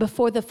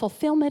before the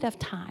fulfillment of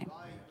time.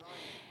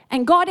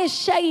 And God is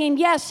saying,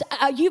 yes,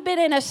 you've been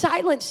in a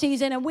silent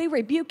season and we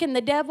rebuking the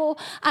devil,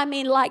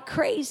 like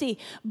crazy.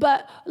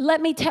 But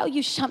let me tell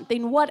you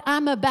something. What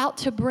I'm about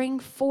to bring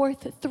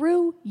forth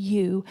through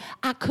you,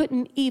 I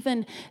couldn't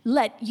even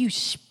let you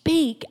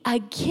speak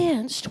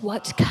against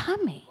what's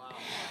coming.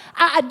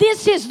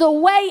 This is the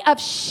way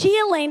of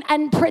shielding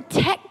and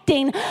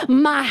protecting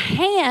my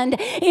hand.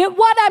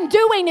 What I'm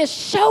doing is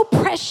so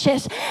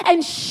precious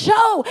and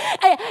so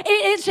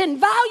it's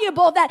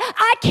invaluable that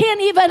I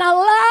can't even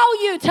allow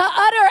you to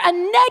utter a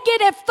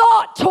negative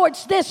thought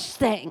towards this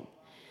thing.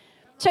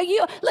 So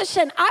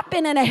listen, I've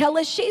been in a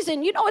hellish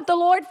season. You know what the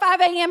Lord,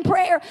 5 a.m.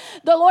 prayer,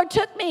 the Lord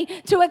took me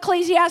to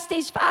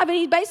Ecclesiastes 5, and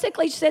he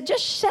basically said,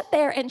 just sit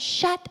there and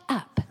shut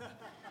up.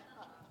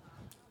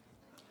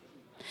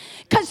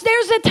 Because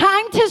there's a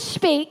time to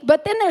speak,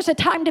 but then there's a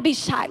time to be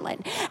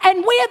silent.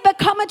 And we have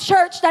become a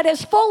church that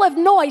is full of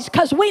noise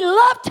because we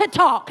love to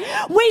talk.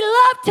 We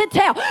love to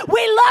tell.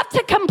 We love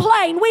to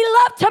complain. We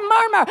love to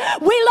murmur.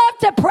 We love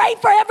to pray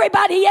for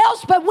everybody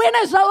else. But when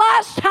is the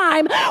last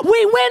time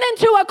we went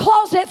into a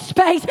closet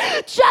space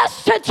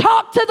just to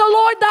talk to the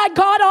Lord thy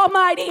God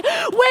Almighty?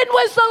 When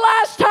was the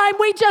last time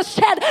we just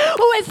said,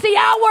 oh, it's the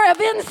hour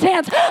of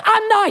incense.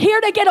 I'm not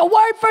here to get a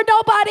word for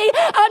nobody.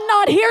 I'm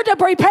not here to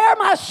prepare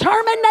my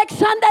sermon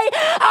next Sunday.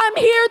 I'm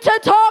here to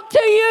talk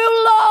to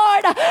you,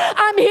 Lord.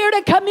 I'm here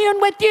to commune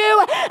with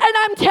you. And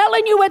I'm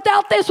telling you,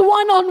 without this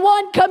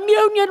one-on-one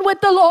communion with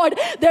the Lord,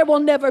 there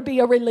will never be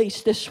a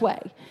release this way.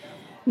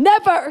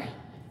 Never.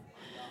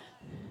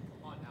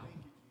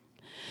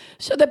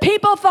 So the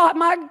people thought,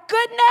 my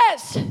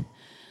goodness,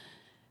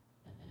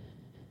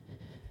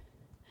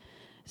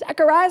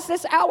 Zacharias,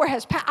 this hour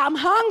has passed. I'm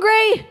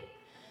hungry.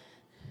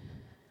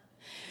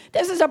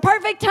 This is a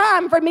perfect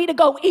time for me to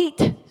go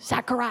eat,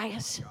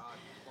 Zacharias.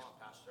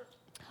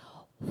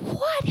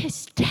 What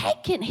has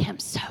taken him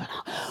so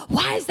long?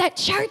 Why is that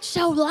church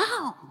so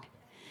long?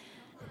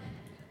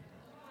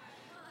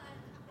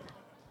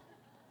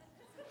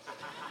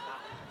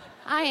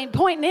 I ain't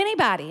pointing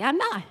anybody. I'm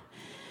not.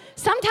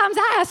 Sometimes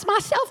I ask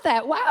myself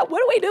that. Wow,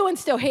 what are we doing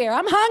still here?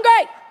 I'm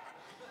hungry.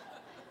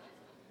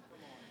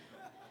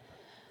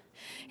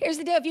 Here's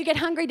the deal. If you get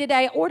hungry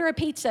today, order a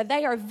pizza.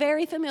 They are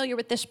very familiar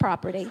with this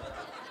property.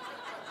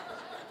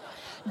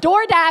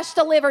 DoorDash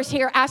delivers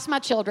here. Ask my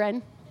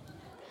children.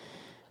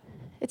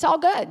 It's all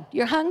good.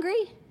 You're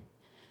hungry?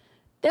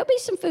 There'll be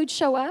some food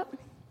show up.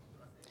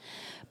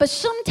 But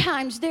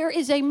sometimes there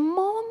is a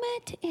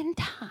moment in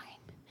time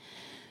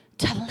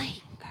to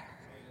linger.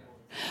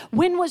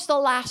 When was the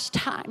last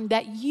time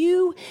that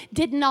you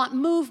did not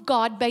move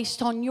God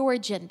based on your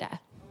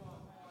agenda?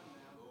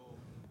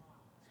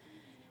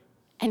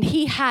 And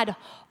he had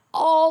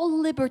all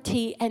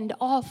liberty and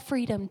all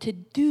freedom to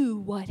do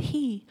what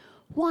he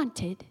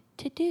wanted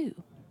to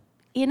do.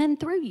 In and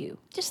through you.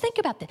 Just think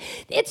about that.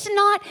 It's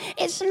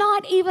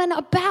not even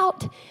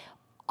about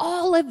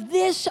all of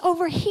this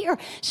over here.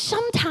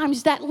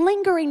 Sometimes that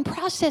lingering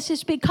process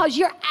is because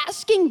you're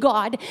asking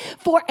God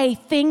for a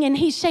thing and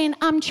he's saying,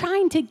 I'm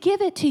trying to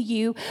give it to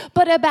you,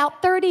 but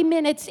about 30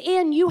 minutes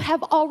in, you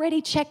have already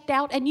checked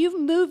out and you've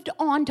moved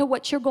on to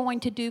what you're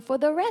going to do for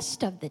the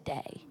rest of the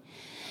day.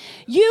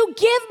 You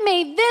give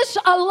me this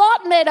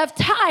allotment of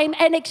time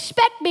and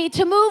expect me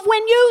to move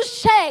when you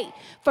say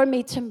for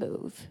me to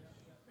move.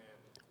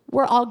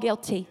 We're all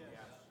guilty.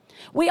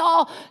 We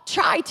all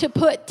try to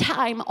put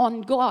time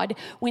on God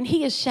when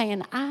he is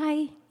saying,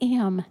 I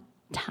am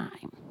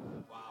time.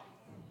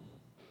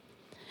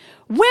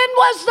 When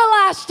was the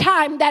last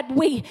time that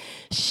we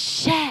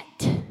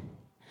sat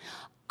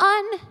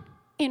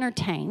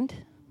unentertained,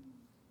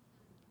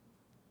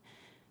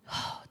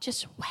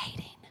 just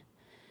waiting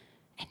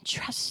and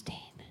trusting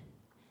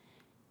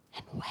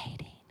and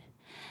waiting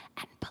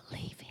and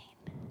believing?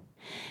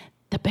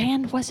 The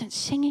band wasn't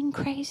singing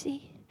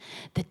crazy.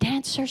 The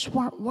dancers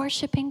weren't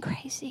worshiping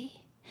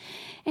crazy.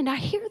 And I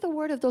hear the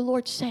word of the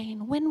Lord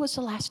saying, when was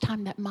the last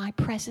time that my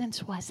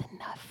presence was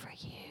enough for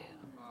you?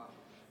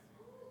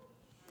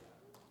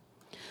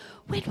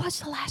 When was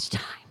the last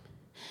time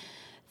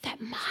that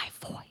my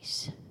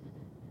voice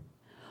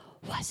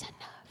was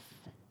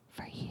enough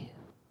for you?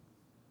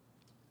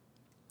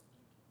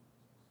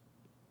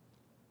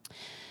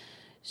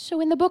 So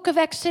in the book of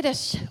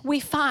Exodus, we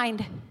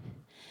find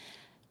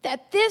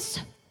that this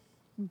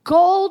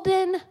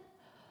golden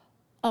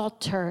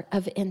altar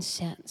of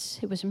incense,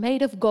 it was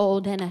made of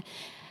gold and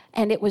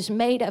it was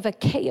made of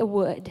acacia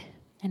wood,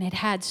 and it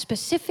had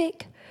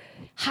specific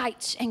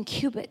heights and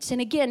cubits.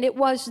 And again, it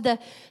was the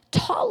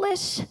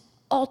tallest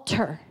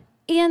altar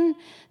in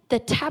the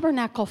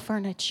tabernacle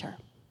furniture.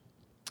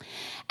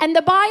 And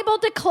the Bible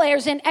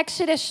declares in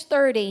Exodus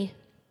 30,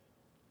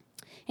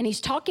 and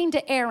he's talking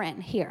to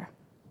Aaron here,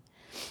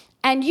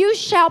 and you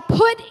shall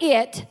put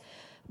it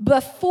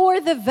before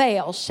the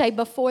veil. Say,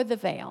 before the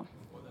veil.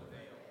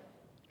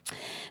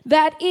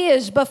 That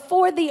is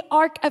before the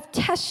ark of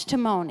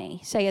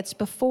testimony. Say, it's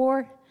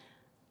before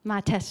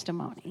my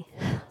testimony.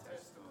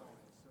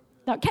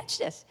 Now catch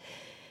this.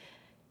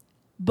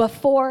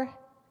 Before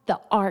the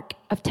ark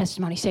of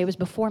testimony. Say, it was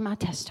before my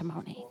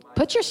testimony.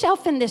 Put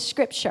yourself in this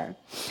scripture.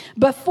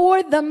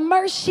 Before the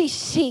mercy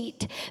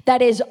seat that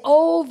is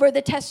over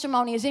the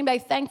testimony. Is anybody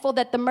thankful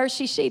that the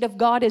mercy seat of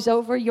God is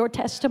over your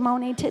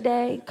testimony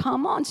today?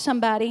 Come on,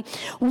 somebody.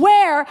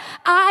 Where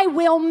I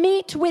will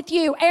meet with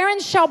you. Aaron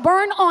shall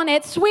burn on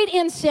it sweet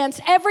incense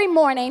every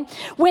morning.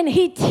 When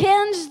he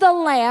tends the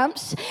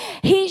lamps,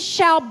 he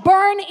shall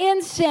burn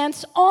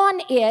incense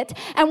on it.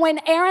 And when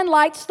Aaron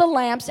lights the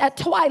lamps at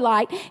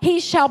twilight, he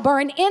shall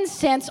burn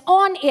incense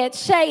on it.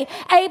 Say,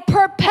 a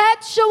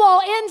perpetual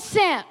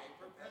incense.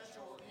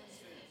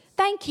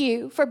 Thank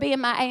you for being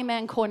my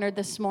amen corner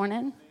this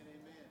morning.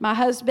 My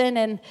husband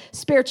and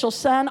spiritual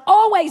son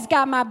always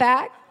got my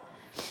back.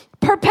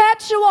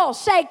 Perpetual.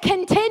 Say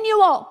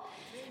continual.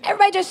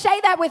 Everybody just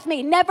say that with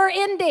me. Never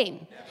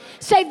ending.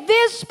 Say,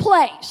 this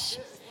place,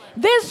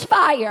 this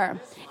fire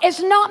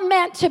is not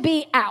meant to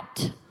be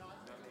out.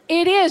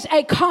 It is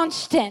a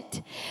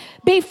constant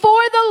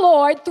before the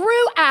Lord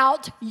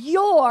throughout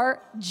your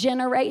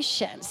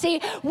generation. See,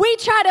 we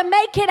try to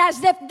make it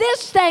as if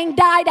this thing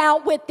died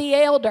out with the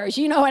elders.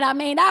 You know what I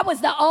mean? That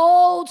was the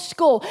old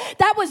school.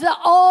 That was the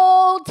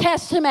Old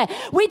Testament.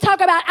 We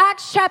talk about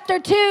Acts chapter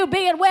 2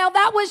 being, well,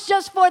 that was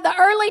just for the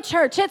early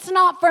church. It's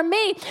not for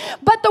me.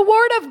 But the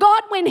word of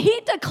God, when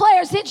he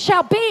declares it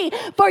shall be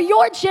for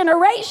your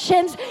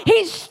generations,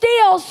 he's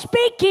still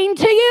speaking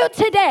to you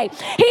today.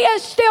 He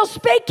is still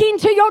speaking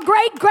to your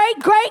great, great,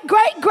 great,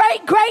 great,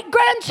 great, great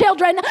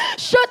grandchildren,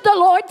 should the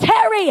Lord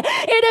tarry.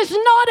 It is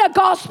not a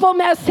gospel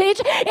message.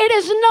 It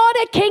is not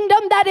a kingdom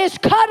that is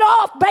cut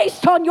off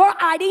based on your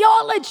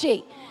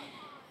ideology.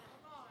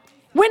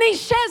 When he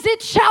says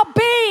it shall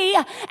be,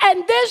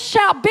 and this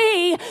shall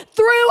be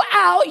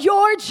throughout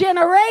your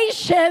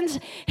generations,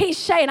 he's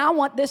saying, I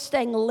want this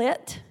thing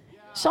lit.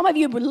 Some of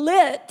you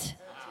lit.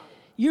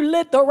 You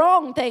lit the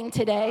wrong thing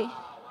today.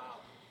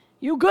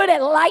 You're good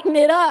at lighting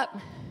it up.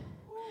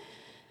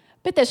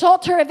 But this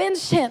altar of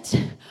incense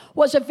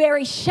was a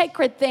very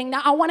sacred thing.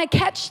 Now, I want to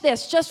catch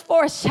this just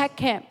for a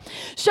second.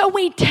 So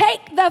we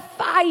take the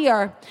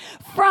fire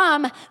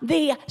from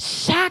the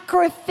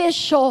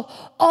sacrificial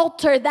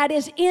altar that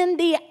is in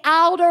the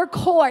outer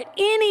court.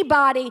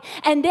 Anybody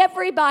and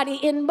everybody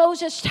in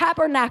Moses'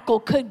 tabernacle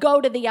could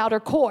go to the outer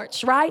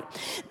courts, right?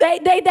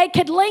 They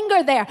could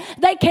linger there.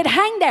 They could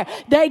hang there.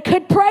 They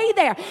could pray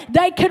there.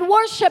 They could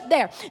worship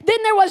there.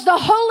 Then there was the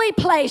holy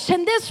place.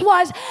 And this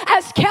was,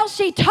 as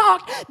Kelsey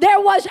talked, there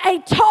was a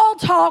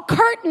tall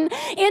curtain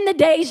in the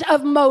days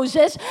of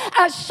Moses.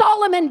 As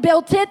Solomon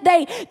built it,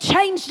 they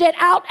changed it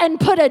out and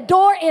put a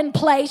door in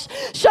place.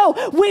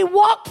 So we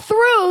walk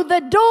through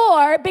the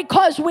door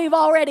because we've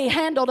already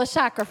handled a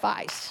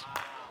sacrifice.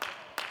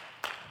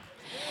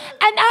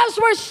 And as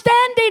we're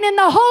standing in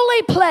the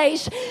holy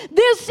place,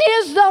 this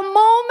is the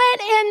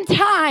moment in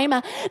time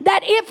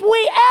that if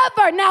we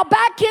ever, now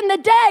back in the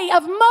day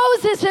of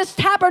Moses'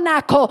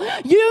 tabernacle,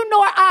 you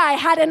nor I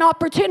had an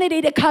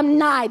opportunity to come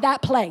nigh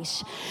that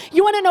place.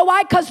 You want to know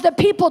why? Because the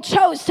people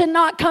chose to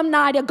not come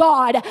nigh to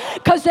God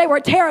because they were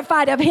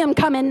terrified of him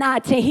coming nigh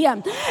to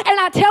him. And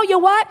I tell you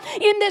what,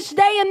 in this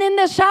day and in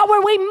this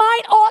hour, we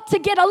ought to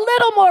get a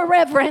little more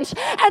reverence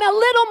and a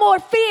little more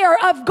fear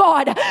of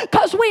God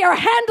because we are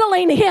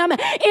handling him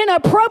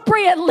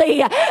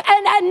inappropriately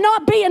and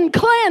not being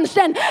cleansed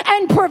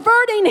and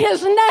perverting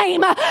his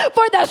name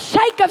for the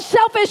sake of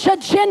selfish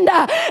agenda.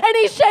 And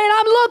he's saying,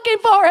 I'm looking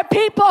for a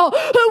people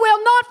who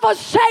will not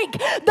forsake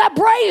the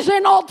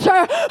brazen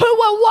altar, who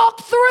will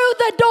walk through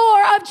the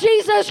door of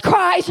Jesus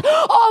Christ,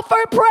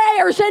 offer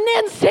prayers and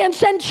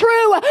incense and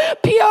true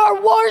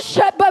pure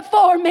worship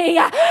before me,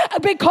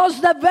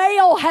 because the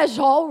veil has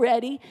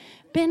already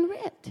been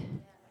rent.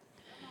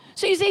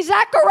 So you see,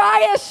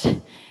 Zacharias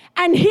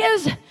and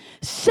his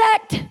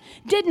sect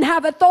didn't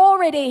have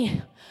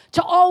authority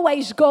to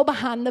always go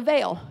behind the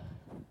veil.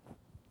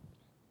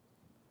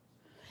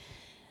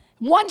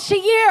 Once a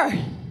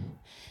year,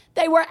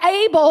 they were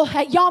able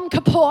at Yom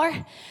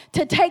Kippur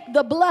to take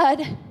the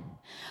blood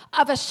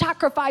of a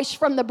sacrifice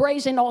from the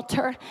brazen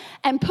altar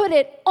and put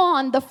it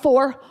on the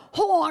four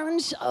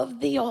horns of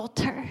the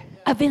altar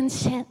of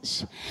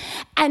incense.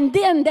 And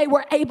then they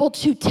were able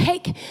to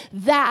take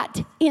that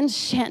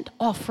incense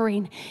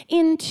offering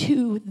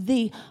into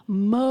the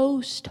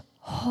most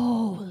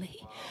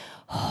holy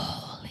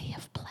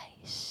of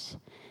place.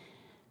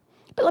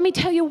 But let me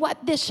tell you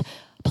what this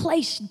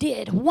place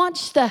did,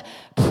 once the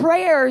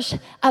prayers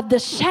of the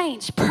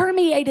saints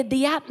permeated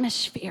the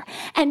atmosphere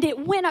and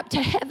it went up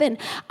to heaven,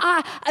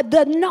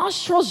 the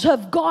nostrils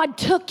of God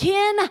took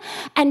in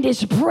and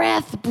his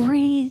breath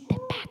breathed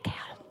back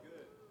out.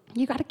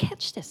 You got to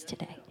catch this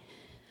today.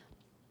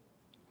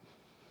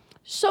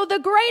 So the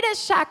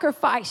greatest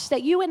sacrifice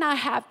that you and I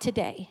have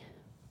today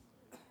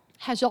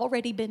has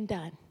already been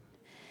done.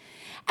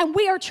 And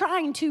we are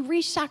trying to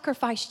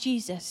re-sacrifice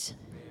Jesus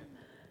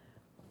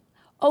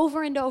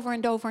over and over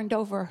and over and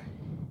over.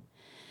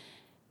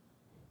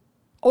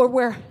 Or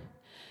we're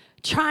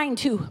trying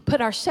to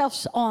put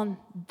ourselves on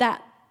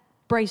that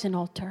brazen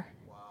altar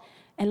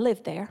and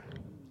live there.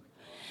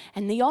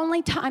 And the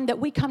only time that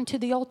we come to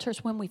the altar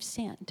is when we've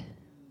sinned.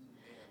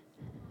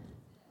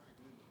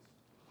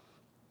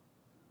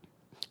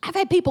 I've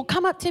had people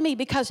come up to me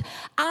because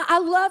I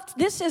loved,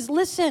 this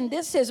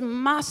is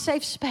my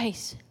safe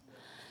space.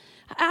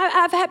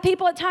 I've had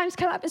people at times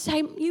come up and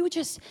say,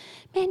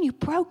 you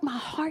broke my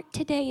heart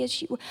today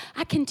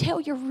I can tell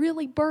you're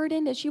really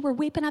burdened as you were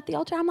weeping at the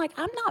altar. I'm like,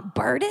 I'm not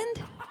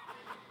burdened.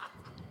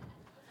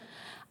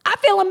 I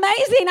feel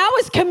amazing. I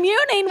was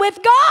communing with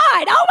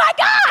God. Oh my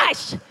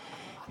gosh.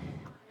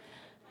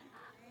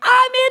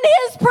 I'm in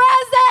his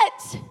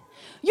presence.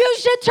 You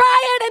should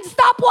try it and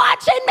stop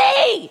watching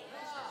me.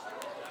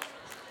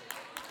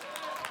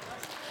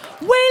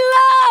 We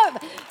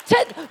love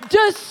to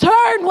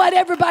discern what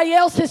everybody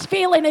else is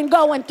feeling and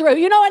going through.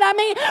 You know what I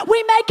mean?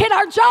 We make it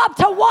our job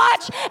to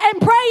watch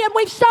and pray, and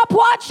we've stopped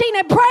watching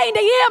and praying to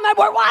him, and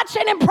we're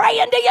watching and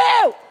praying to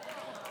you.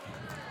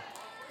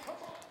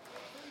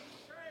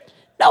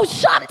 No,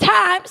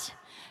 sometimes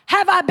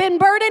have I been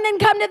burdened and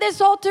come to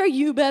this altar?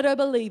 You better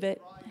believe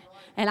it.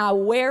 And I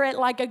wear it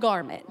like a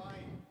garment.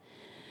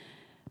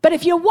 But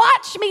if you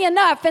watch me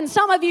enough, and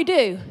some of you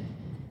do,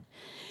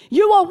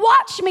 you will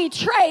watch me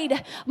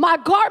trade my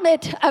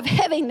garment of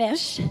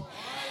heaviness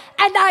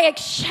and I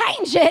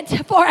exchange it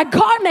for a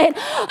garment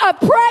of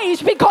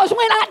praise, because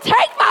when I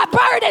take my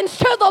burdens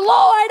to the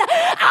Lord,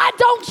 I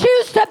don't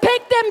choose to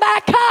pick them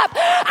back up.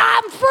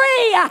 I'm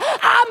free.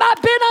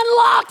 I've been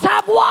unlocked.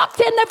 I've walked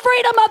in the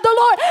freedom of the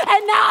Lord,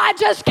 and now I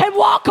just can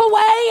walk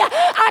away.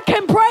 I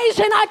can praise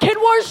and I can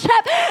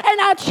worship, and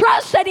I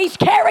trust that he's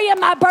carrying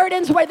my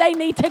burdens where they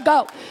need to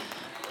go.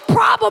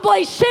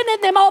 Probably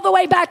sending them all the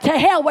way back to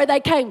hell where they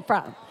came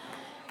from.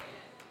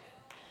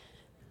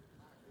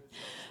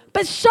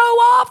 But so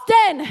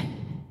often,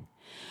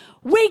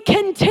 we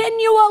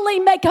continually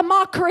make a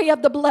mockery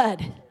of the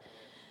blood.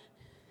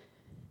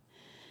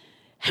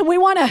 And we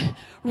want to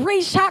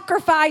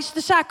re-sacrifice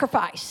the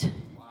sacrifice.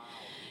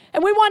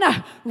 And we want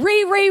to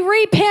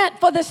repent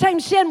for the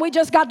same sin we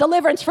just got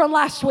deliverance from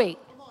last week.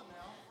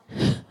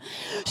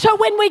 So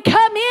when we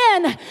come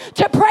in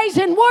to praise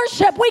and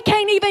worship, we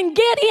can't even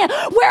get in.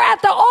 We're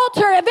at the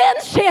altar of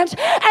incense,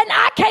 and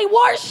I can't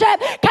worship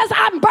because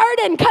I'm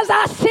burdened, because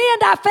I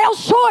sinned. I fell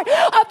short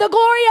of the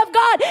glory of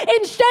God.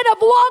 Instead of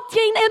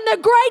walking in the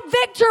great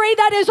victory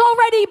that is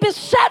already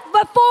beset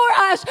before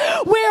us,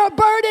 we're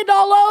burdened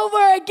all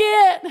over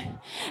again.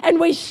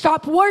 And we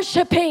stop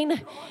worshiping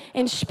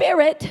in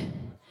spirit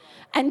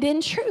and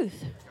in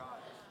truth.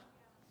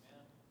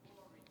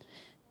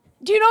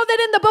 Do you know that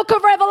in the book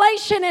of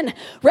Revelation, in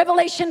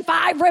Revelation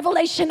 5,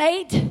 Revelation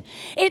 8,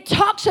 it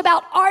talks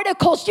about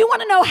articles? Do you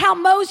want to know how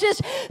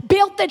Moses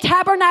built the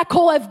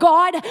tabernacle of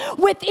God?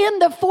 Within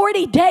the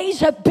 40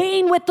 days of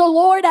being with the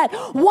Lord at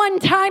one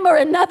time or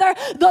another,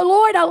 the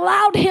Lord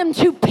allowed him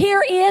to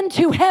peer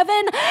into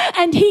heaven,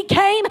 and he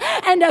came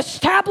and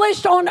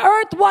established on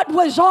earth what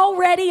was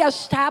already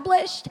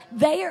established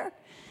there.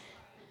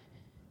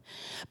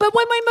 But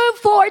when we move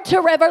forward to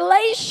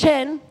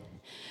Revelation,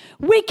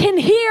 we can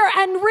hear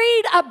and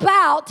read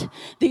about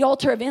the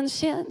altar of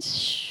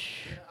incense,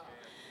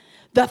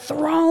 the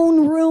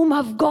throne room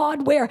of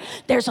God, where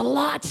there's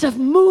lots of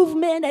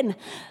movement and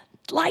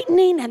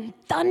lightning and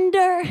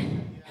thunder,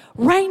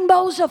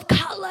 rainbows of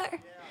color.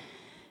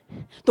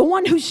 The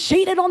one who's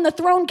seated on the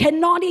throne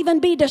cannot even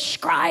be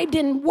described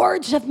in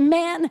words of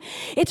men.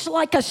 It's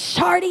like a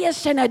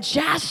sardius and a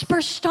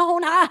jasper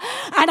stone.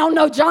 I don't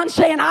know, John's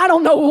saying, I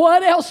don't know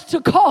what else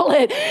to call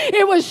it.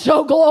 It was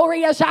so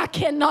glorious, I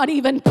cannot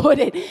even put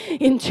it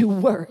into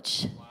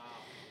words.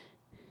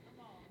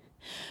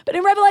 But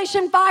in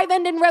Revelation 5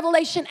 and in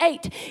Revelation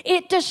 8,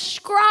 it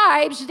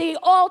describes the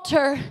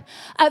altar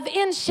of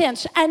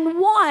incense and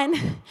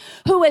one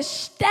who is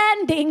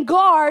standing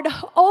guard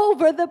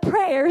over the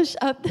prayers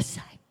of the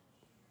saints.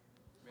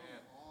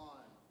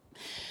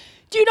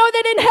 Do you know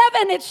that in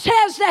heaven it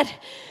says that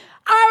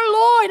our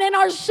Lord and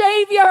our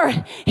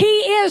Savior, he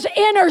is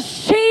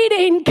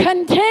interceding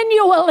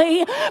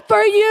continually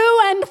for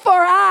you and for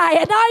I.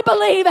 And I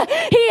believe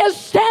he is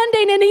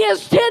standing and he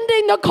is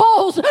tending the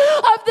coals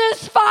of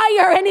this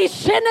fire, and he's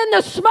sending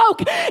the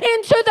smoke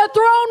into the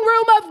throne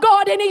room of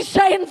God, and he's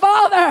saying,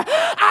 Father,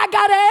 I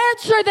got to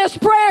answer this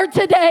prayer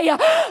today.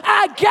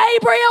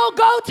 Gabriel,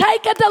 go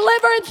take a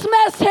deliverance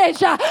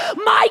message.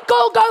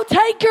 Michael, go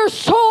take your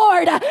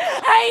sword.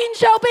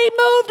 Angel, be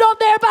moved on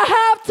their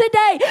behalf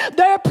today.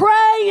 They're praying.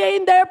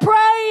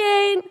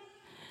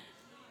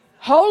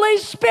 Holy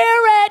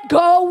Spirit,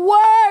 go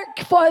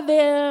work for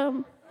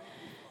them.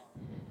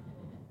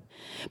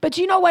 But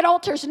you know what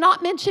altar is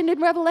not mentioned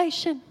in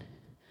Revelation?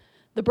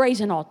 The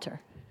brazen altar.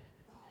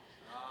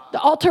 The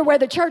altar where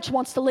the church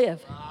wants to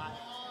live.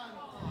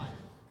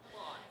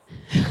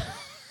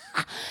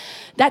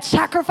 That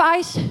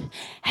sacrifice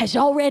has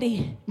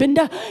already been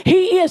done.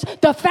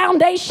 The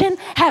foundation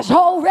has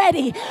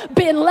already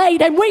been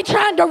laid. And we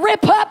trying to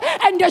rip up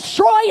and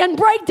destroy and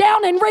break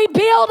down and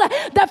rebuild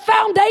the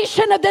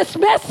foundation of this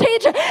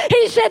message.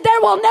 He said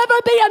there will never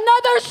be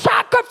another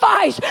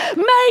sacrifice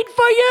made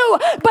for you.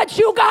 But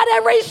you got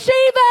to receive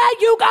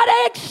it. You got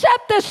to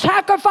accept the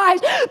sacrifice.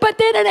 But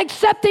then in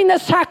accepting the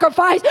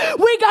sacrifice,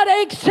 we got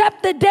to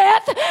accept the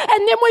death.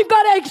 And then we've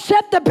got to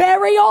accept the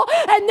burial.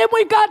 And then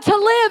we've got to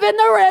live in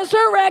the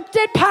resurrected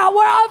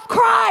power of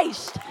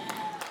Christ.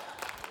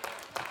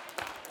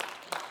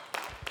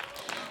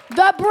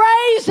 The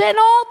brazen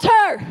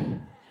altar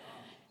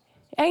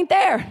ain't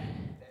there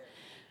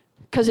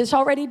because it's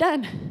already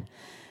done.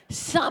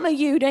 Some of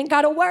you ain't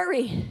got to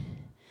worry.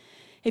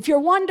 If you're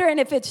wondering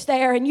if it's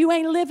there and you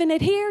ain't living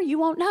it here, you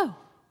won't know.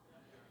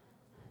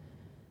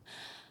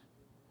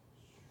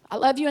 I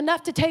love you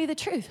enough to tell you the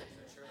truth.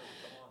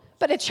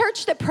 But a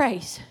church that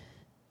prays,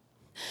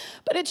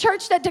 but a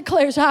church that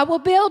declares, I will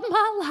build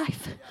my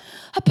life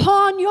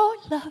upon your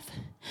love.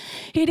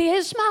 It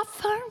is my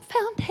firm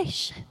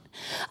foundation.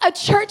 A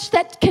church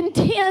that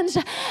contends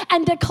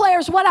and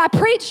declares what I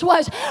preached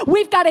was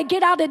we've got to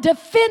get out of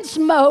defense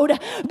mode,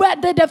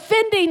 but the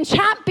defending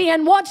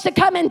champion wants to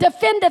come and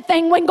defend a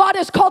thing when God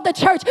has called the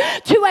church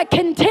to a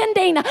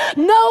contending,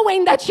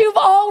 knowing that you've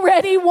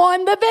already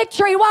won the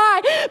victory.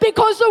 Why?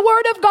 Because the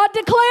word of God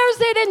declares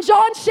it in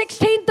John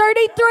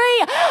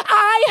 16:33.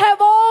 I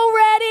have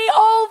already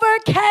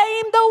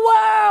overcame the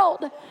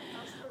world.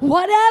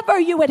 Whatever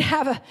you would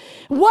have,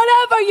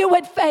 whatever you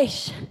would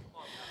face.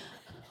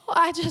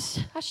 I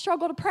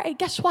struggle to pray.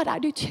 Guess what? I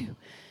do too.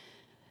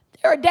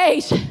 There are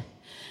days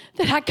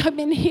that I come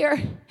in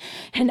here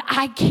and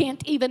I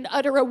can't even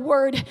utter a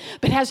word.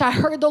 But as I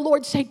heard the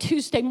Lord say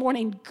Tuesday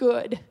morning,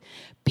 good,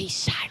 be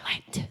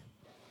silent.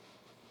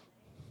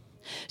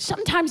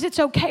 Sometimes it's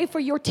okay for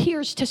your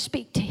tears to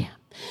speak to Him.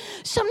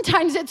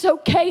 Sometimes it's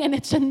okay and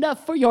it's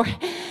enough for your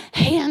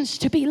hands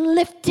to be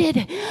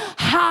lifted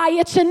high.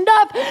 It's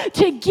enough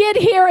to get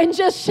here and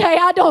just say,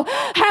 I don't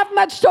have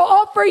much to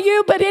offer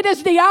you, but it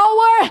is the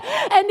hour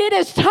and it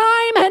is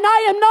time, and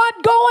I am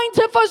not going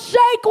to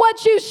forsake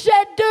what you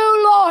said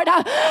do, Lord.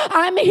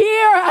 I'm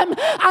here.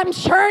 I'm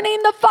churning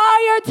the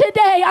fire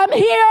today. I'm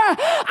here.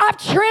 I've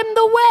trimmed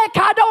the wick.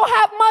 I don't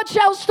have much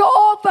else to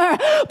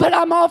offer, but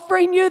I'm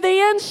offering you the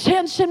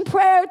incense in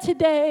prayer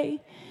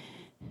today.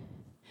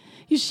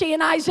 You see,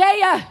 in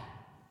Isaiah,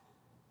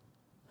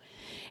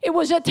 it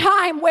was a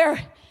time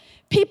where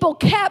people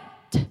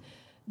kept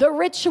the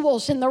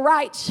rituals and the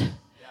rites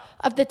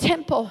of the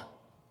temple,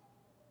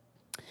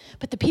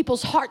 but the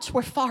people's hearts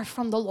were far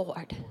from the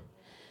Lord.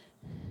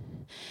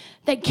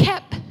 They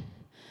kept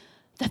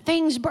the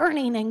things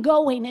burning and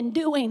going and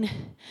doing,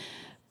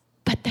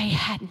 but they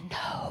had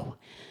no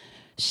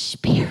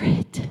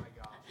spirit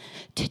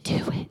to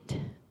do it.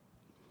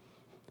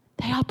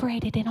 They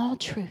operated in all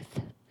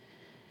truth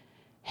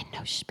and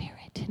no spirit.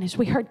 And as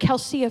we heard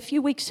Kelsey a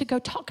few weeks ago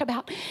talk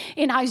about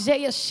in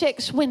Isaiah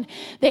 6, when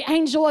the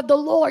angel of the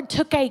Lord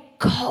took a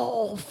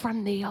coal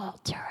from the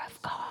altar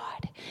of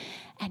God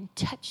and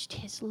touched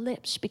his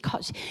lips,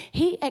 because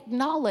he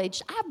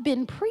acknowledged, I've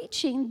been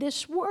preaching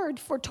this word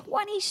for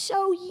 20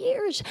 so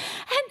years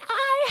and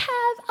I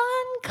have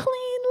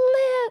unclean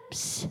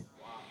lips.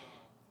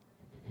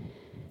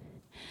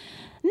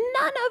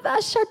 None of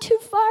us are too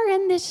far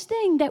in this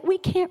thing that we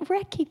can't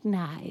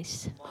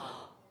recognize.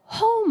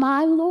 Oh,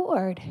 my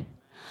Lord,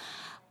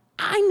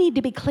 I need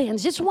to be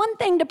cleansed. It's one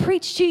thing to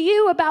preach to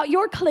you about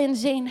your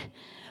cleansing,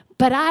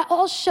 but I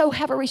also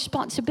have a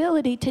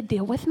responsibility to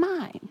deal with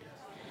mine.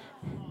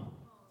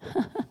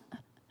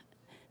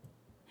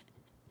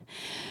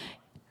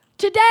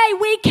 Today,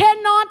 we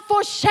cannot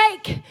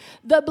forsake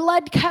the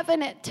blood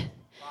covenant.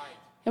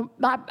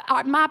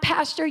 My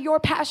pastor, your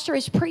pastor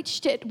has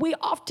preached it. We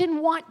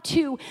often want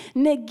to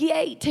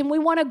negate and we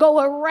want to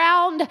go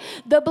around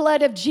the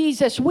blood of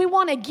Jesus. We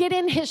want to get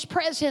in his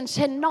presence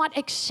and not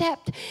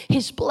accept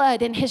his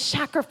blood and his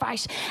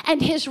sacrifice and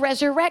his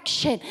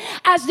resurrection.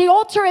 As the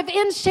altar of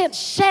incense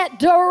sat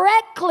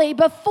directly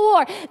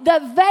before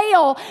the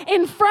veil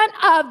in front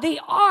of the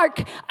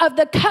ark of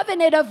the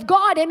covenant of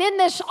God. And in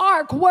this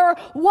ark were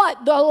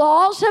what? The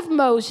laws of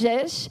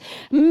Moses,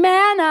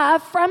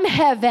 manna from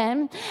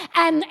heaven,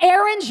 and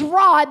Aaron's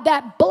rod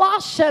that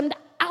blossomed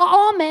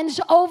almonds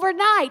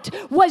overnight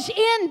was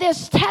in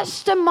this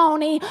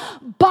testimony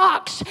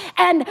box.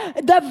 And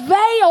the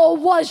veil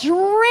was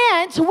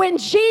rent when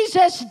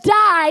Jesus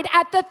died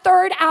at the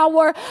third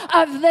hour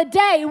of the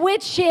day,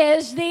 which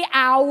is the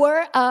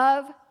hour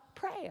of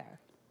prayer.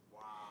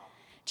 Wow.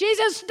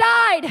 Jesus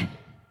died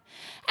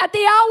at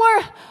the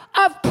hour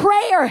of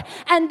prayer,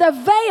 and the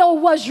veil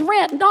was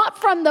rent, not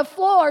from the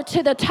floor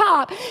to the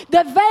top.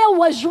 The veil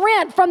was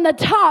rent from the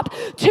top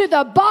to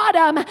the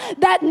bottom,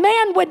 that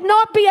man would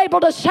not be able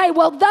to say,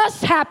 well,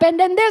 this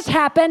happened and this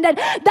happened, and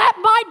that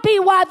might be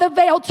why the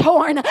veil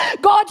torn.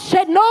 God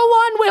said, no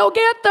one will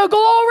get the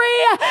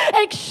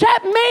glory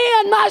except me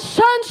and my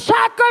son's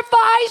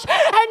sacrifice,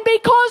 and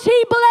because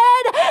he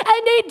bled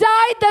and he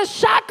died, the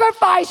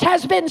sacrifice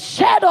has been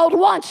settled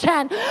once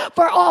and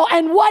for all.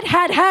 And what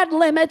had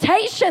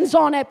limitations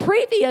on it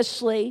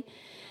previously,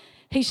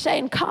 he's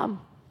saying,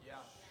 come.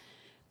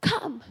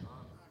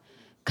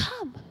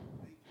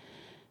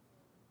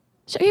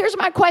 So here's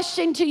my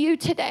question to you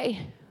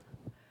today.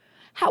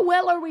 How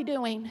well are we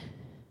doing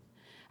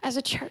as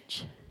a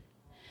church?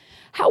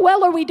 How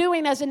well are we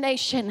doing as a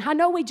nation? I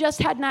know we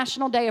just had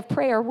National Day of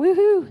Prayer.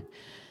 Woohoo!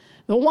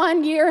 The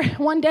one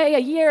day a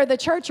year, the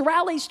church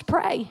rallies to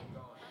pray.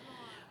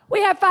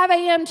 We have 5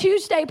 a.m.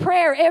 Tuesday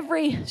prayer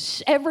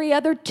every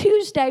other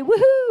Tuesday.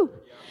 Woohoo!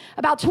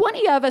 About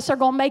 20 of us are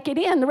going to make it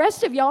in. The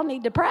rest of y'all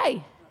need to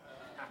pray.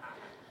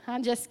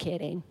 I'm just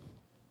kidding.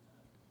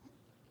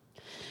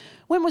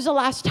 When was the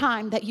last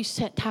time that you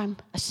set time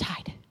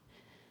aside?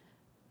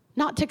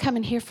 Not to come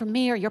and hear from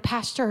me or your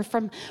pastor or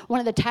from one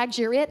of the tags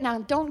you're in. Now,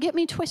 don't get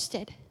me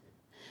twisted.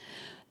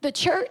 The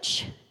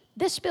church,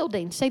 this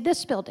building, say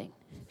this building,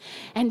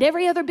 and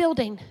every other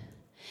building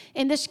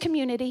in this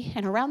community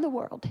and around the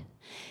world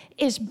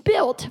is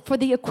built for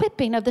the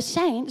equipping of the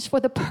saints for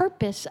the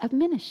purpose of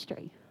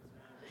ministry.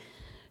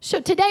 So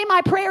today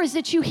my prayer is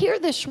that you hear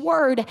this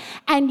word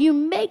and you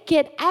make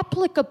it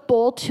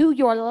applicable to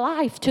your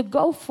life to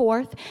go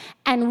forth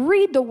and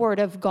read the word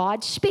of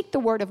God, speak the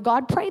word of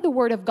God, pray the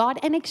word of God,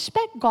 and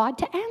expect God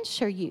to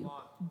answer you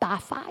by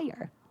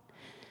fire.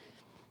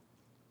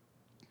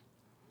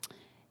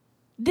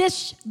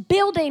 This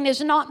building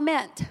is not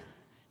meant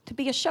to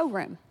be a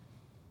showroom.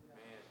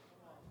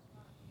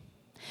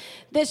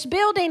 This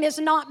building is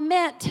not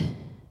meant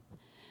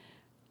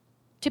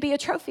to be a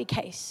trophy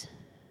case.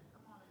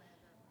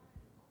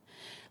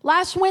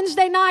 Last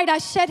Wednesday night, I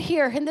sat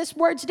here, and this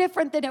word's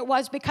different than it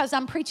was because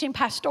I'm preaching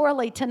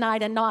pastorally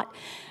tonight and not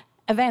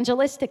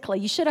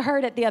evangelistically. You should have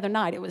heard it the other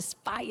night. It was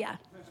fire.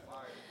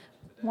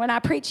 When I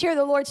preach here,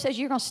 the Lord says,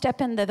 you're going to step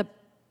into the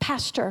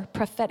pastor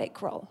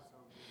prophetic role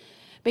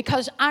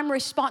because I'm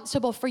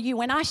responsible for you.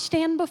 When I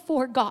stand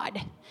before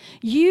God,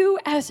 you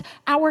as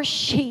our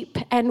sheep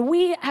and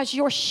we as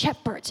your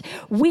shepherds,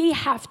 we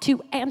have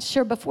to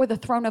answer before the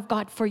throne of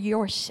God for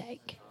your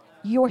sake,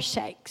 your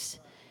sakes.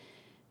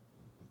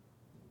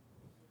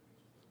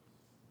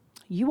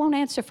 You won't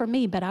answer for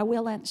me, but I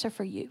will answer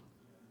for you.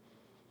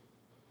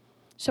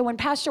 So when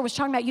Pastor was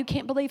talking about you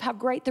can't believe how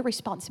great the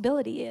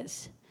responsibility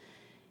is,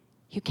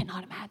 you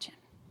cannot imagine.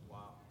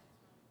 Wow.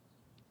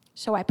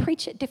 So I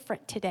preach it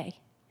different today.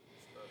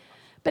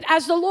 But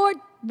as the Lord,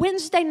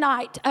 Wednesday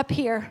night up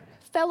here,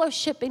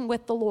 fellowshipping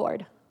with the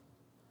Lord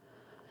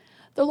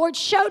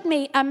showed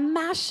me a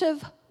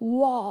massive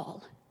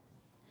wall.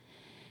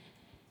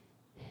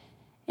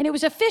 And it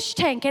was a fish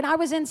tank, and I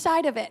was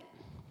inside of it.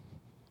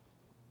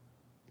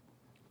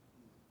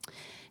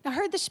 I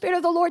heard the Spirit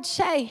of the Lord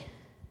say,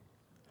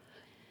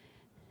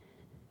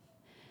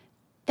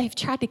 they've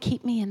tried to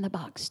keep me in the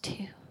box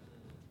too.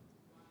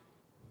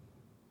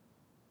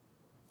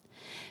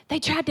 They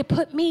tried to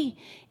put me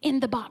in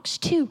the box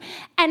too.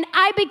 And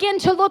I began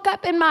to look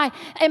up in my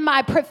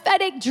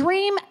prophetic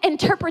dream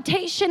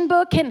interpretation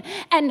book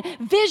and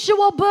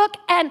visual book,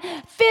 and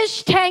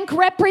fish tank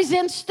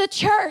represents the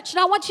church. And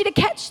I want you to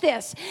catch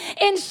this.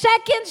 In 2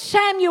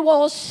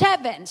 Samuel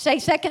 7, say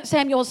 2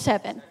 Samuel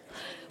 7.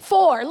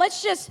 4.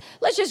 Let's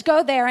just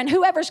go there, and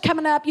whoever's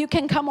coming up, you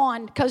can come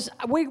on because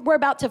we're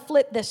about to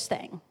flip this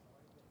thing.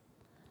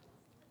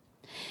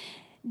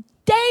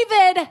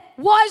 David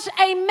was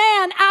a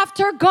man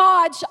after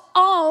God's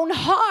own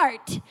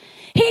heart.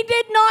 He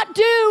did not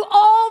do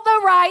all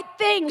the right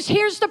things.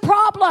 Here's the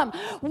problem.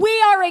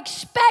 We are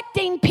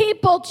expecting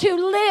people to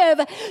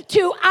live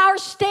to our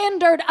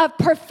standard of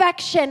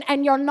perfection,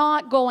 and you're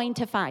not going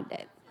to find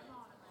it.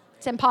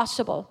 It's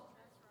impossible.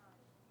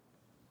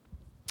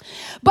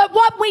 But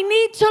what we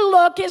need to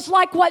look is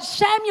like what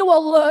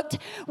Samuel looked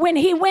when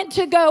he went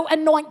to go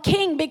anoint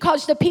king,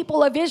 because the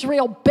people of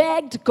Israel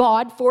begged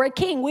God for a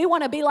king. We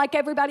want to be like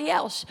everybody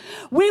else.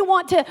 We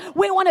want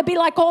to be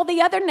like all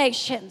the other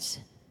nations.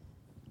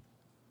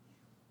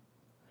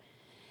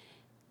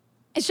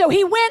 And so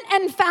he went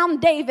and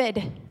found David,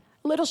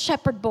 a little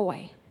shepherd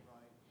boy,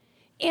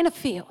 in a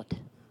field.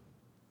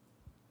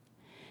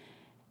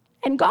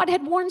 And God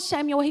had warned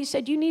Samuel. He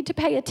said, you need to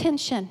pay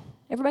attention.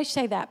 Everybody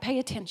say that, pay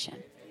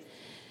attention.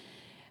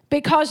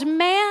 Because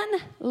man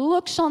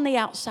looks on the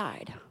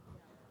outside.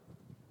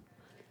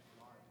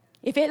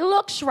 If it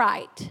looks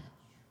right,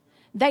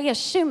 they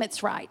assume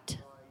it's right.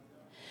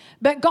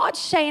 But God's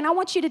saying, I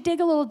want you to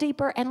dig a little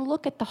deeper and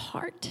look at the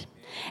heart.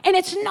 And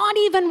it's not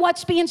even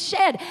what's being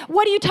said.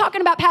 What are you talking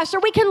about, Pastor?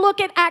 We can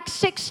look at Acts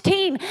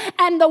 16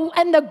 and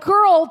the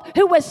girl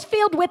who was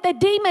filled with a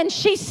demon.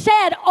 She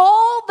said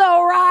all the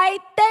right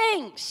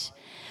things.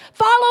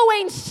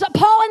 following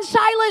Paul and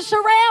Silas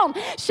around,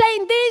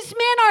 saying, these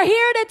men are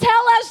here to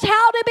tell us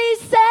how to be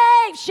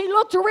saved. She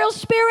looked real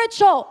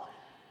spiritual,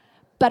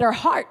 but her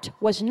heart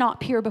was not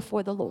pure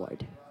before the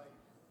Lord.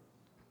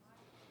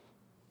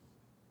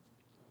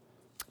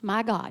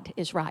 My God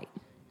is right.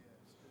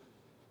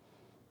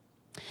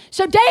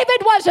 So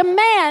David was a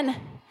man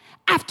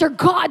after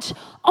God's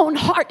own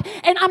heart.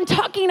 And I'm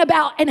talking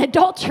about an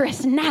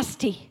adulterous,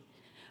 nasty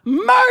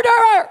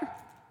murderer.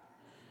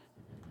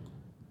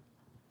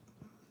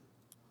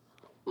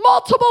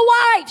 Multiple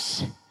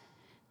wives.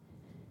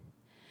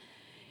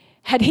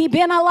 Had he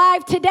been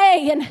alive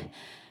today and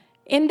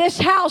in this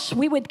house,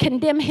 we would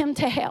condemn him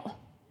to hell.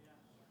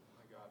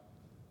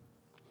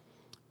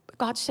 But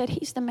God said,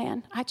 he's the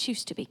man. I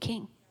choose to be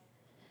king.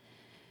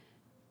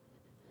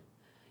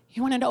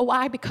 You want to know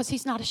why? Because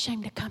he's not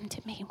ashamed to come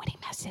to me when he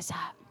messes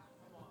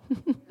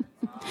up.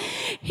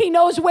 He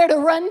knows where to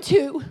run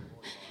to.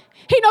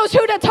 He knows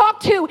who to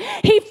talk to.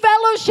 He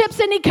fellowships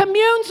and he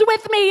communes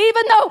with me.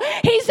 Even though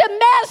he's a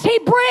mess, he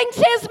brings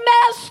his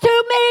mess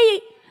to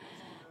me.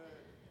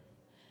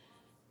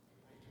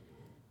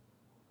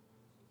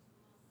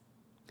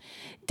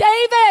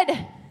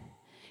 David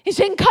is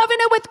in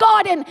covenant with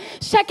God in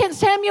 2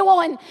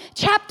 Samuel in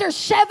chapter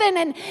 7.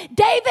 And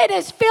David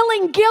is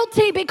feeling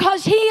guilty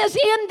because he is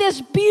in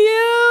this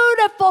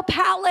beautiful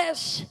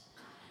palace.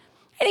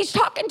 And he's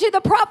talking to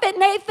the prophet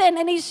Nathan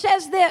and he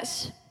says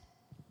this.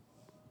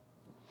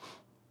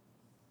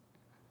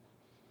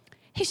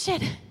 He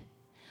said,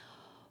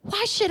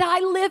 why should I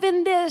live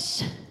in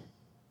this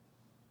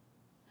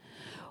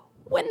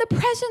when the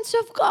presence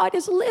of God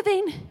is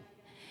living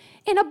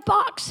in a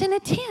box in a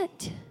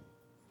tent?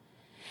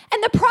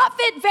 And the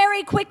prophet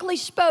very quickly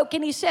spoke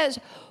and he says,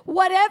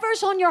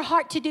 whatever's on your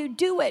heart to do,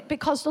 do it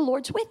because the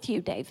Lord's with you,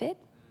 David.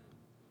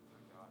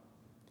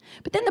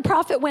 But then the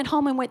prophet went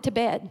home and went to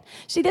bed.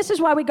 See, this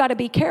is why we got to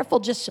be careful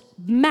just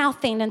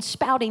mouthing and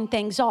spouting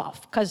things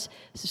off, because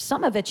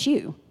some of it's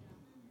you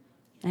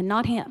and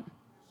not him.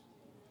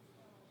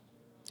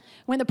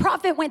 When the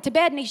prophet went to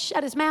bed and he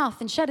shut his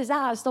mouth and shut his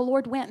eyes, the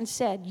Lord went and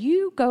said,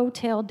 you go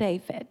tell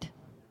David.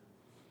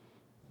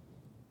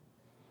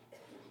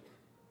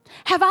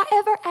 Have I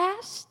ever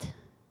asked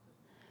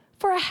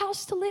for a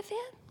house to live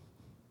in?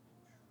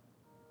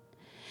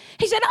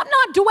 He said, I've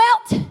not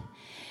dwelt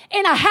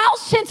in a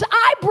house since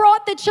I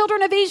brought the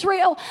children of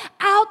Israel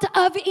out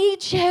of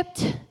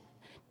Egypt.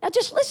 Now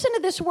just listen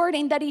to this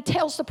wording that he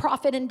tells the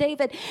prophet and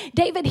David.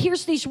 David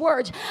hears these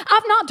words.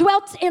 I've not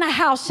dwelt in a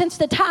house since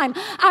the time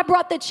I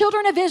brought the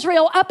children of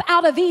Israel up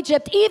out of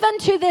Egypt, even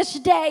to this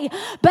day.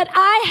 But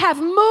I have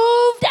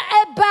moved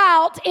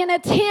about in a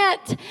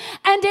tent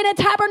and in a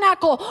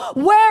tabernacle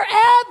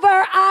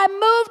wherever I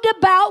moved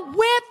about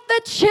with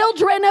the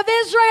children of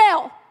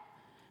Israel.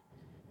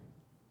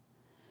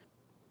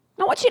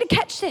 I want you to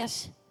catch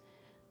this.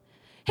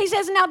 He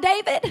says, now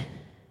David,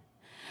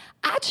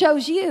 I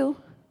chose you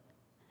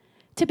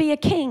to be a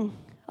king,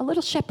 a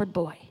little shepherd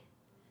boy,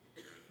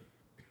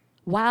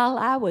 while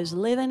I was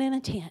living in a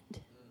tent,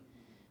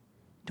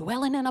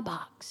 dwelling in a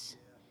box.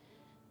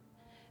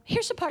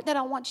 Here's the part that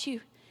I want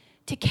you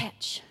to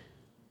catch.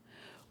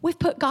 We've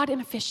put God in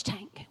a fish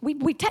tank.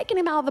 We've taken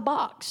him out of the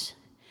box,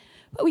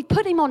 but we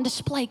put him on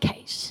display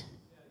case.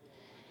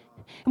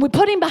 And we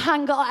put him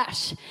behind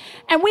glass.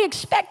 And we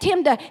expect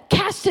him to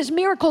cast his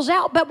miracles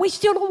out, but we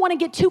still don't want to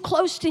get too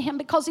close to him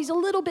because he's a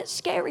little bit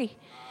scary.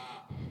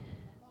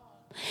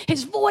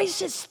 His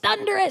voice is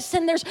thunderous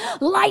and there's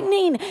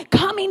lightning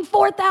coming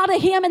forth out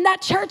of him, and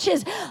that church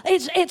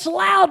it's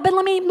loud, but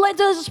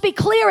let's be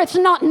clear, it's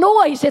not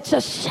noise, it's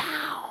a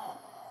sound.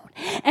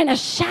 And a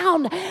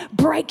sound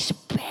breaks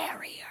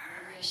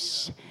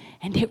barriers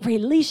and it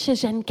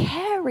releases and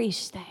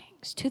carries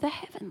things to the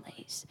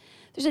heavenlies.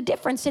 There's a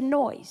difference in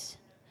noise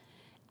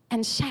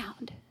and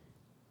sound.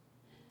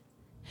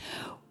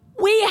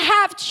 We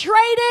have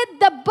traded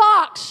the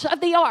box of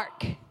the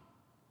ark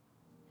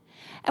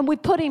and we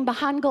put him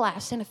behind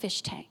glass in a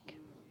fish tank.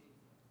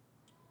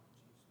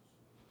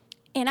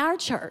 In our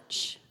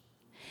church,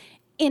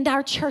 in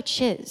our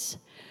churches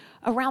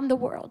around the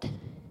world.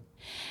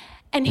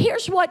 And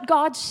here's what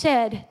God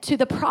said to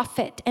the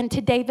prophet and to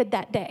David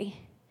that day.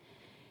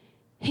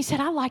 He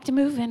said, I like to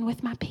move in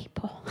with my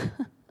people.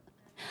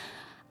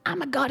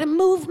 I'm a God of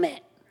movement.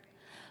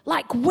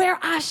 Like where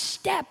I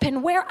step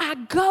and where I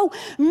go,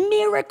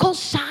 miracles,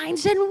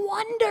 signs, and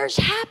wonders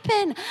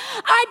happen.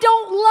 I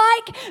don't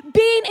like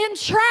being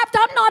entrapped.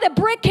 I'm not a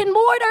brick and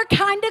mortar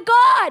kind of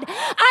God.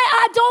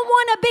 I don't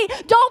want to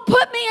be, don't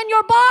put me in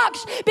your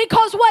box,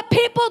 because what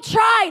people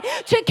try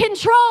to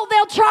control,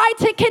 they'll try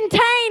to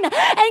contain.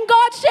 And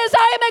God says,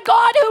 I am a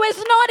God who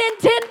is not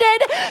intended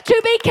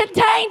to be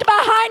contained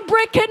behind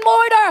brick and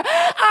mortar.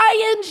 I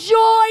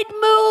enjoyed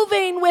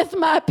moving with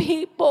my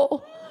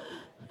people.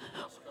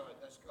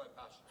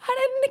 I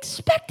didn't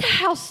expect a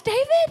house,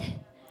 David.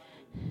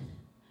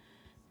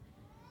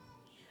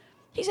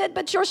 He said,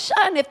 but your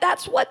son, if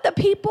that's what the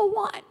people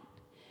want,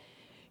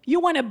 you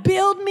want to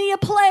build me a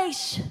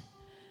place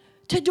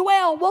to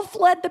dwell, we'll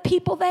flood the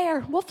people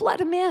there. We'll flood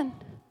them in.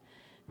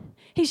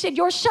 He said,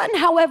 your son,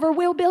 however,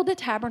 will build a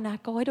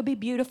tabernacle. It'll be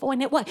beautiful.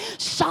 And it was.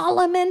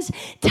 Solomon's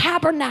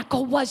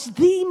tabernacle was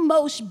the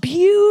most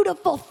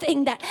beautiful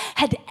thing that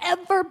had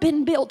ever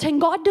been built.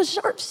 And God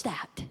deserves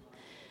that.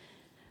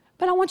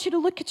 But I want you to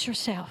look at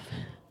yourself.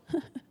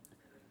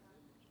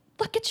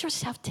 Look at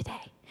yourself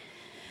today.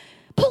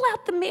 Pull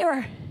out the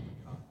mirror.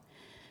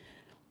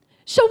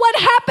 So what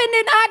happened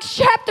in Acts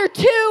chapter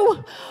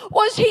 2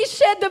 was he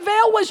said the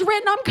veil was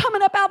rent. I'm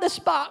coming up out of this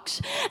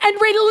box.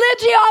 And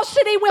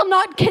religiosity will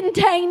not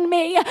contain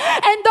me.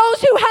 And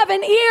those who have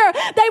an ear,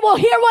 they will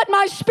hear what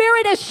my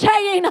spirit is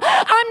saying.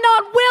 I'm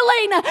not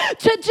willing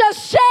to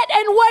just sit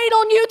and wait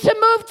on you to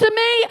move to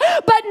me.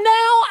 But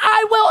now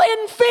I will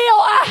infill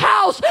a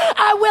house.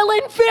 I will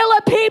infill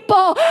a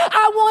people.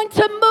 I want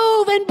to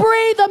move and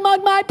breathe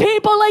among my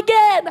people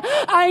again.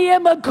 I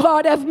am a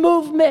God of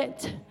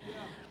movement.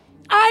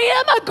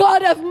 I am a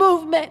God of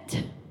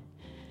movement.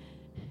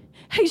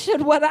 He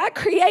said, what I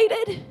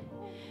created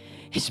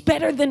is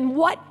better than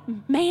what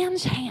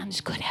man's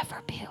hands could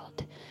ever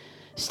build.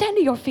 Stand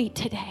to your feet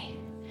today.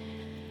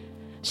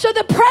 So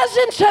the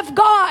presence of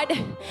God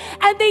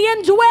and the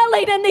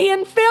indwelling and the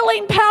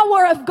infilling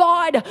power of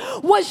God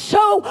was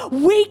so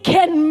we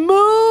can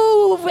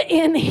move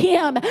in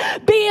Him,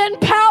 be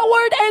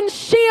empowered and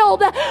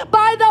sealed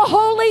by the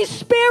Holy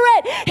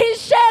Spirit. He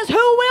says, who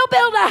will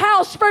build a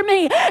house for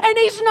me? And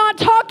He's not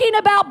talking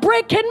about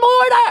brick and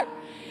mortar.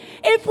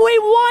 If we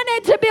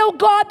wanted to build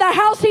God the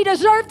house He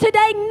deserved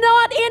today,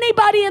 not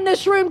anybody in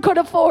this room could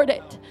afford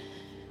it.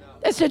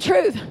 That's the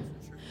truth.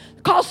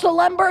 Cost of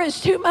lumber is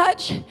too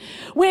much.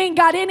 We ain't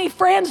got any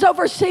friends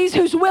overseas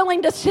who's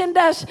willing to send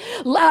us,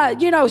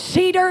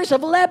 cedars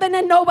of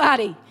Lebanon.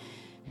 Nobody.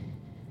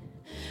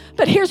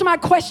 But here's my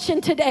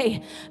question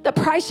today. The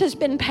price has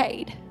been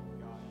paid.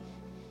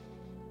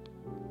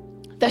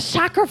 The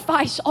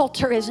sacrifice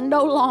altar is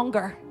no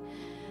longer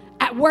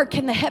at work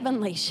in the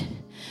heavenlies.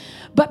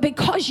 But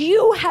because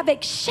you have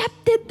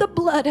accepted the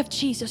blood of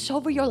Jesus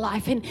over your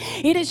life, and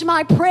it is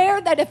my prayer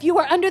that if you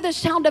are under the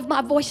sound of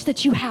my voice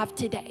that you have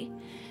today.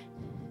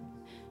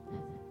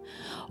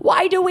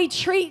 Why do we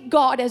treat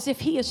God as if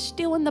He is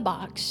still in the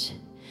box?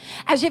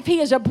 As if He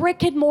is a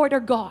brick and mortar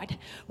God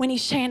when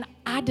He's saying,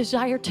 I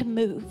desire to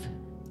move.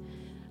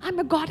 I'm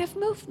a God of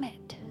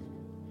movement.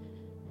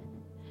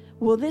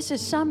 Well, this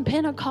is some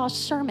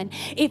Pentecost sermon.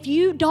 If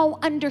you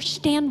don't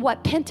understand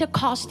what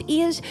Pentecost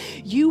is,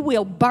 you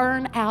will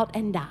burn out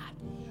and die.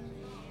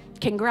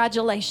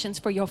 Congratulations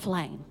for your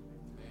flame.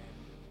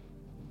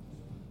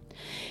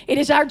 It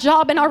is our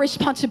job and our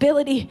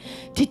responsibility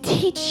to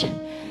teach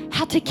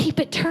how to keep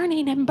it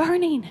turning and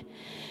burning.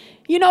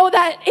 You know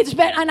that it's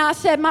better, and I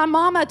said, my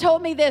mama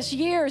told me this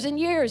years and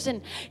years,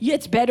 and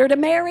it's better to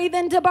marry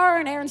than to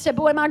burn. Aaron said,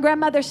 boy, my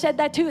grandmother said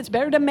that too. It's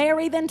better to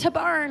marry than to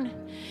burn.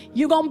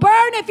 You're going to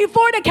burn if you're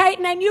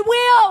fornicating, and you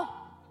will.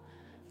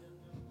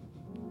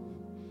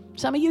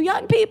 Some of you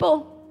young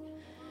people.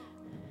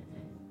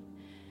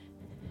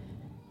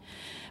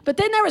 But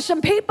then there were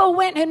some people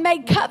went and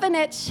made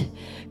covenants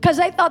because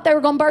they thought they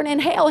were going to burn in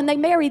hell, and they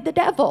married the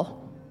devil.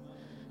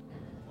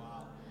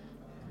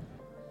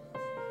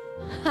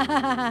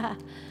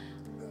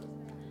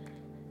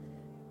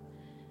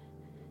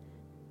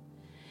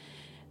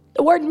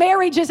 The word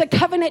marriage is a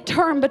covenant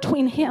term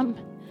between Him,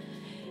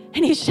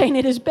 and He's saying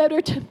it is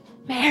better to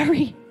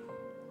marry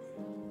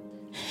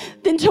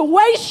than to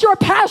waste your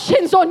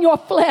passions on your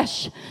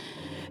flesh,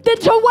 than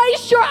to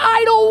waste your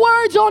idle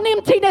words on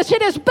emptiness.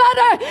 It is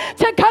better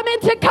to come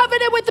into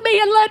covenant with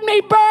me and let me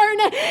burn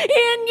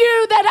in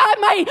you, that I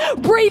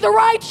may breathe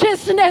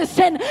righteousness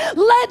and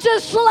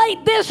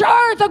legislate this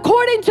earth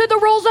according to the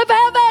rules of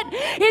heaven.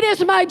 It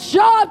is my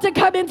job to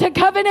come into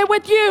covenant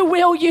with you.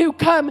 Will you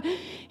come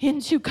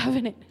into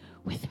covenant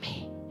with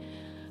me?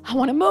 I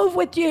want to move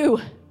with you.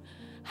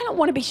 I don't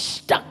want to be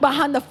stuck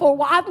behind the four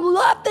walls. I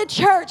love the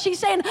church. He's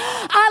saying,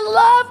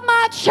 I love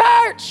my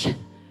church.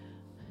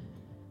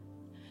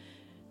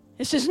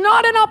 This is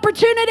not an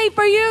opportunity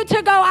for you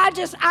to go,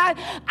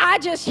 I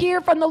just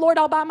hear from the Lord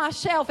all by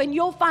myself, and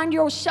you'll find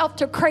yourself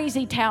to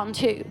crazy town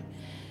too.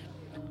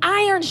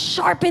 Iron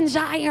sharpens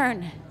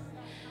iron.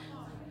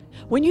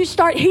 When you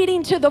start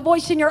heeding to the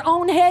voice in your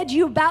own head,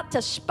 you're about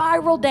to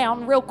spiral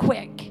down real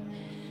quick.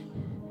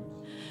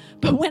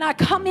 But when I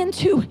come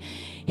into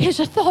His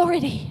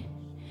authority,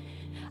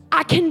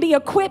 I can be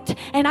equipped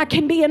and I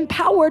can be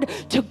empowered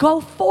to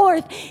go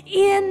forth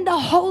in the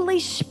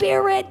Holy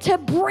Spirit to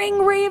bring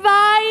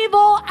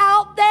revival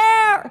out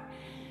there.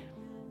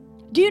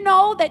 Do you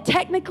know that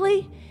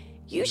technically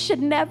you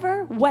should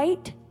never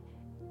wait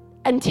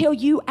until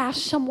you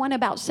ask someone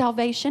about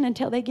salvation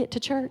until they get to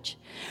church?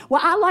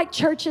 Well, I like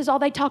churches, all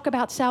they talk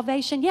about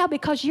salvation. Yeah,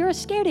 because you're a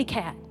scaredy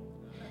cat.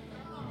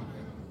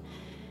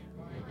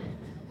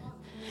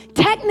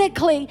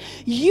 Technically,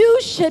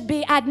 you should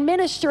be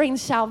administering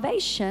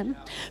salvation.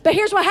 But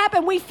here's what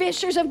happened. We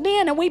fishers of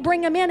men, and we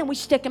bring them in and we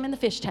stick them in the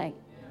fish tank.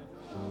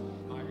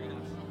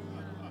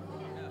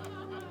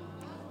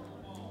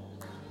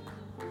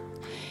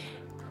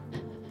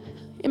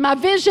 In my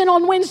vision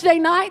on Wednesday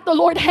night, the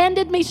Lord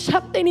handed me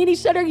something and He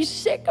said, are you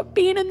sick of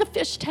being in the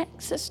fish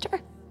tank,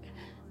 sister?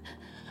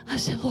 I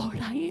said, Lord,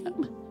 I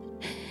am.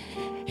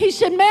 He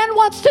said, man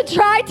wants to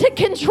try to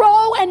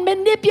control and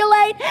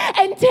manipulate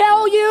and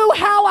tell you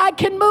how I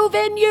can move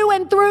in you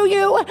and through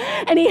you.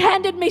 And He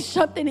handed me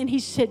something and He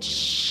said,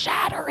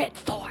 shatter it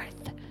forth.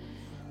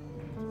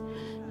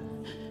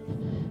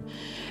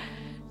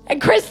 And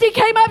Christy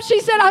came up,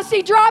 she said, I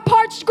see dry,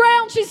 parched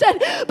ground. She said,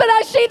 but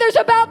I see there's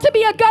about to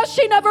be a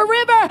gushing of a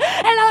river. And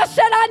I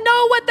said, I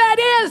know what that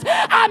is.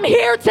 I'm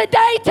here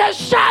today to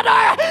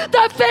shatter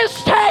the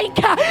fish tank.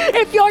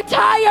 If you're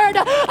tired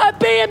of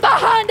being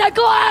behind a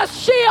glass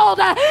shield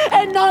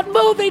and not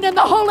moving in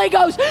the Holy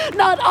Ghost,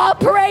 not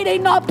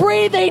operating, not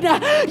breathing,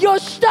 you're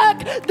stuck.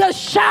 The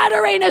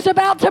shattering is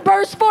about to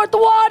burst forth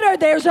water.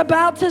 There's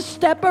about to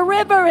step a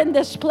river in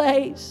this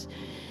place.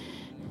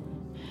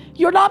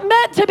 You're not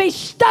meant to be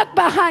stuck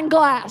behind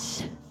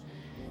glass.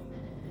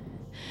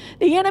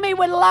 The enemy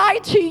would lie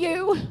to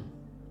you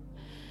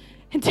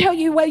and tell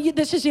you, well,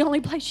 this is the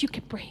only place you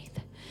can breathe.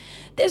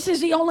 This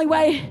is the only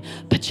way,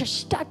 but you're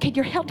stuck and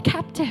you're held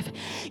captive.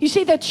 You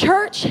see, the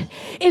church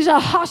is a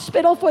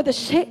hospital for the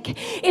sick.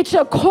 It's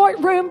a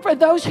courtroom for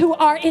those who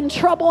are in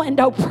trouble and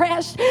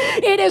oppressed.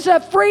 It is a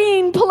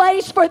freeing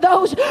place for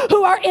those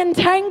who are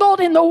entangled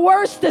in the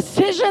worst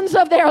decisions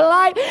of their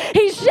life.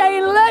 He's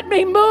saying, let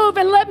me move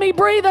and let me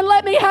breathe and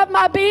let me have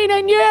my being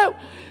in you.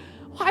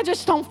 Well, I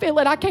just don't feel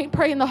it. I can't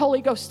pray in the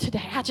Holy Ghost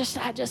today.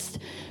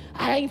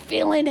 I ain't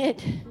feeling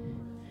it.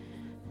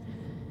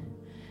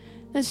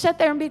 Then sit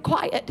there and be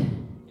quiet.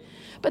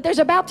 But there's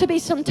about to be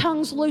some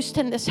tongues loosed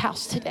in this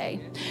house today.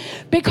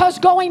 Because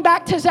going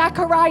back to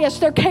Zacharias,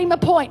 there came a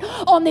point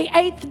on the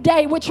 8th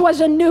day, which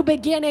was a new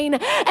beginning.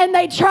 And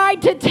they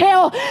tried to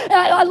tell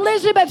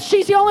Elizabeth,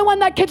 she's the only one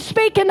that could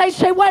speak. And they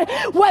say, what,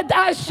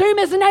 I assume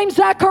his name's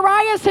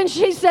Zacharias. And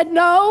she said,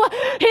 no,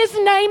 his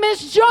name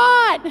is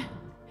John.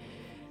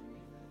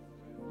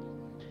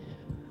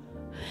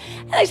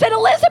 And they said,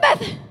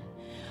 Elizabeth,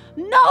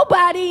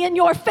 nobody in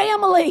your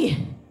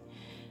family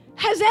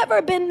has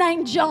ever been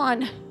named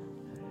John.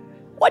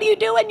 What are you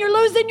doing? You're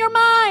losing your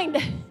mind.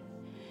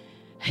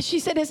 And she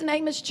said, his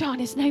name is John.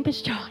 His name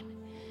is John.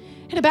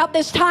 And about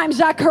this time,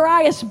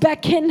 Zacharias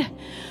beckoned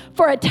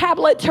for a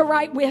tablet to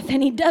write with,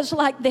 and he does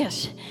like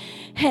this.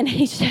 And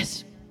he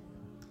says,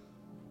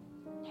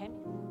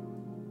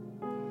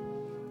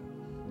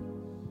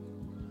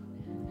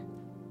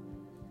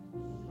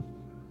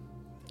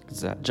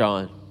 is that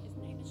John?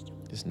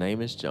 His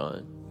name is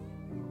John.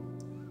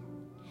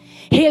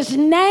 His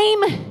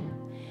name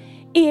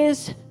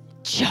is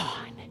John.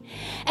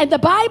 And the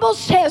Bible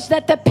says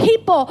that the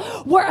people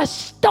were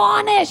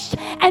astonished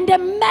and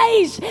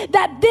amazed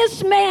that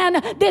this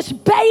man, this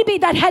baby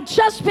that had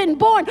just been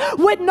born,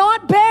 would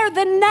not bear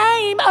the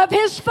name of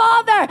his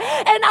father.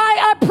 And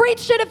I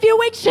preached it a few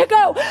weeks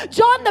ago.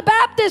 John the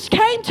Baptist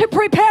came to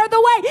prepare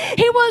the way.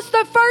 He was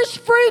the first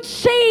fruit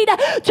seed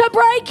to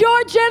break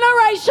your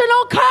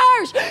generational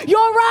curse.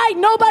 You're right.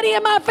 Nobody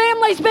in my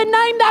family's been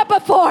named that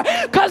before,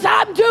 because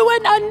I'm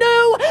doing a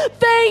new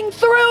thing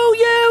through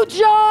you,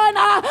 John.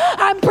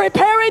 I'm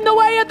preparing the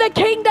way of the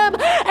kingdom.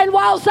 And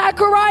while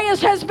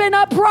Zacharias has been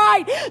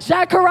upright,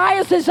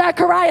 Zacharias is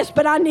Zacharias,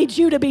 but I need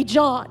you to be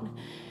John.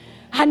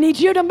 I need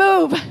you to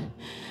move.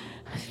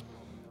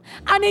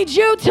 I need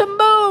you to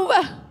move.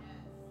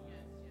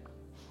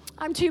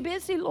 I'm too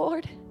busy,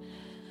 Lord.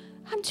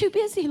 I'm too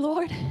busy,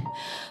 Lord.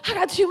 I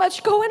got too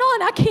much going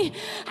on. I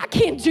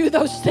can't do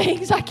those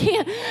things. I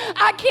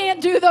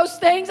can't do those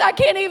things. I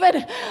can't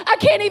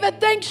even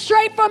think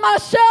straight for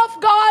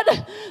myself,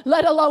 God,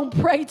 let alone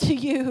pray to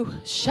you.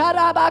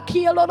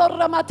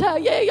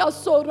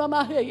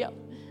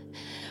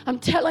 I'm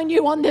telling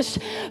you, on this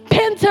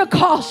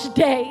Pentecost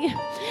day,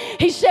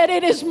 he said,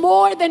 it is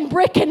more than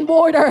brick and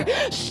mortar.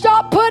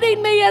 Stop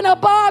putting me in a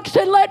box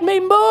and let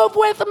me move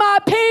with my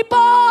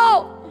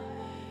people.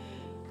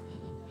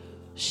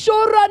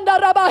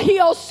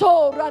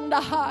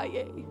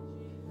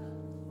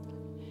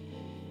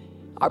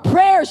 Our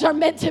prayers are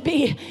meant to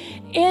be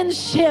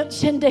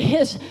incense into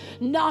his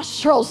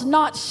nostrils,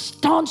 not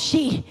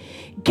staunchy,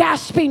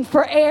 gasping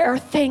for air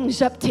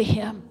things up to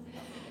him.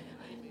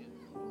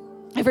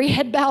 Every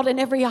head bowed and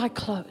every eye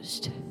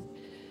closed.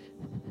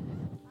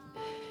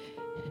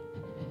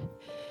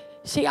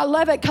 See, I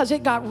love it because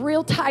it got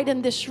real tight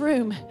in this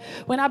room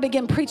when I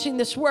began preaching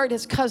this word.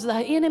 It's because the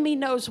enemy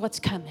knows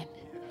what's coming.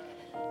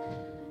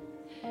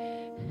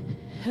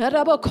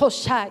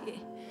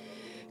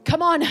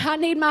 Come on, I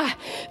need my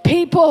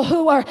people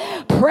who are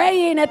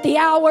praying at the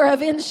hour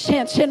of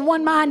incense in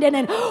one mind and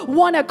in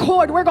one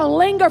accord. We're going to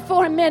linger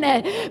for a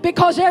minute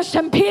because there's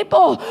some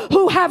people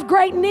who have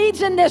great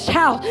needs in this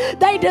house.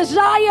 They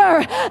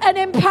desire an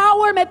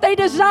empowerment. They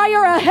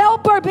desire a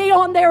helper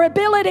beyond their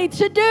ability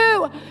to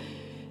do,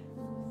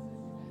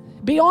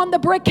 beyond the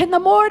brick and the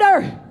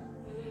mortar.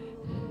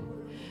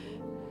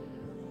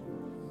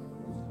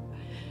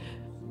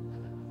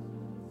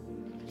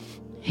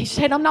 He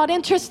said, I'm not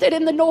interested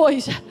in the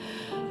noise,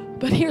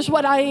 but here's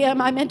what I am.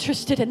 I'm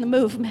interested in the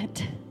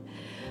movement.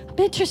 I'm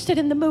interested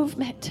in the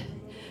movement.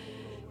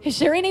 Is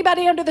there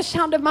anybody under the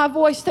sound of my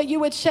voice that you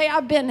would say,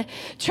 I've been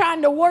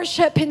trying to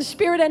worship in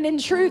spirit and in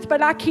truth,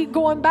 but I keep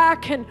going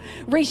back and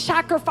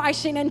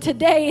re-sacrificing, and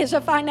today is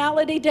a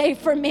finality day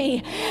for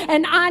me,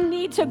 and I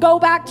need to go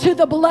back to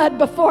the blood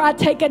before I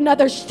take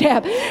another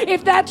step?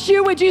 If that's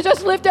you, would you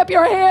just lift up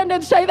your hand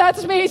and say,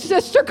 that's me,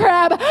 Sister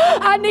Crab.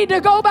 I need to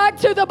go back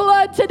to the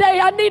blood today.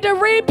 I need to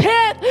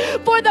repent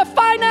for the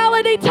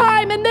finality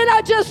time, and then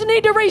I just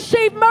need to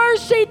receive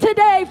mercy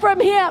today from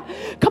Him.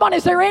 Come on,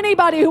 is there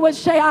anybody who would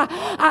say,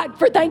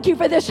 thank you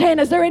for this hand.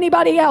 Is there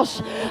anybody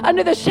else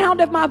under the sound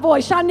of my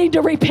voice? I need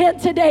to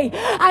repent today.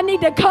 I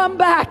need to come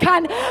back.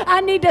 I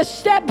need to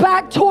step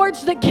back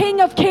towards the King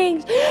of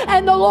Kings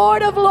and the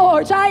Lord of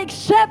Lords. I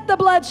accept the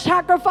blood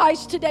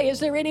sacrifice today. Is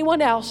there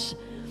anyone else?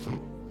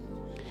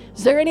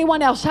 Is there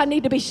anyone else? I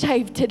need to be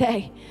saved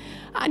today.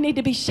 I need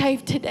to be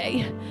saved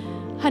today.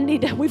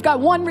 We've got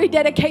one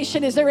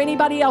rededication. Is there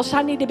anybody else?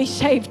 I need to be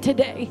saved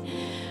today.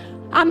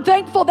 I'm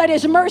thankful that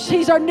His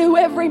mercies are new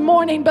every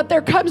morning, but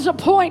there comes a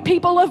point,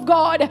 people of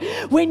God,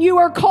 when you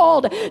are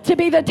called to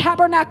be the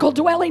tabernacle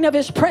dwelling of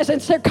His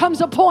presence. There comes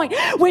a point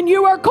when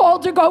you are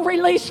called to go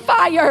release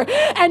fire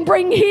and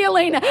bring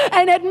healing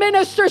and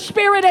administer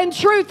spirit and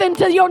truth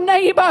into your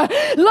neighbor.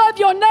 Love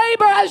your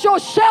neighbor as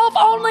yourself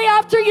only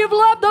after you've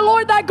loved the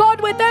Lord thy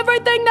God with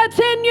everything that's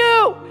in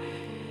you.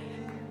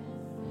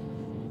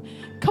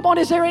 Come on,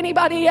 is there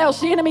anybody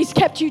else? The enemy's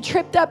kept you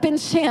tripped up in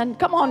sin.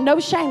 Come on, no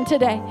shame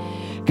today.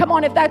 Come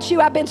on, if that's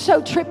you, I've been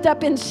so tripped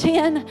up in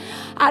sin,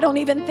 I don't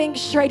even think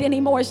straight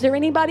anymore. Is there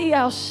anybody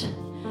else?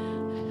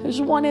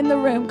 There's one in the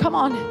room. Come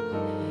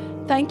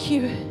on. Thank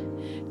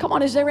you. Come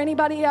on, is there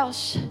anybody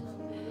else?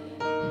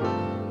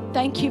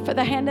 Thank you for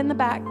the hand in the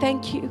back.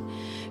 Thank you.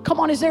 Come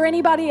on, is there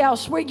anybody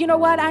else? You know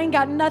what? I ain't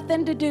got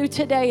nothing to do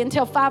today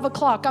until 5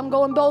 o'clock. I'm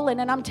going bowling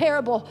and I'm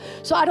terrible,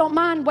 so I don't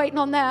mind waiting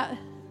on that.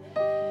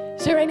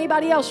 Is there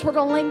anybody else? We're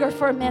going to linger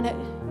for a minute.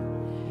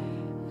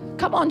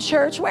 Come on,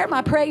 church. Where are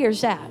my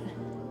prayers at?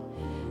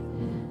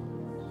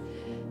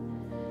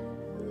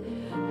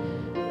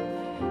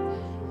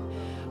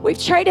 We've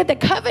traded the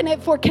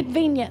covenant for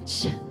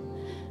convenience.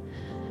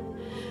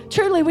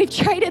 Truly, we've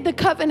traded the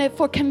covenant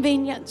for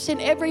convenience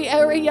in every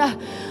area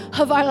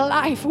of our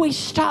life. We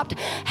stopped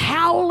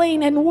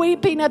howling and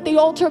weeping at the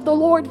altar of the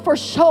Lord for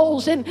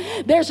souls. And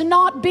there's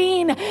not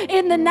being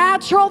in the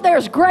natural.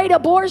 There's great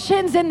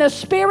abortions in the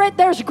spirit.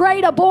 There's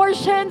great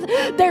abortions.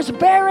 There's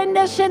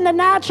barrenness in the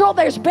natural.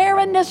 There's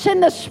barrenness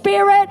in the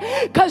spirit,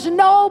 because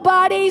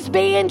nobody's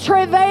being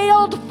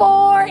travailed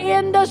for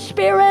in the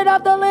spirit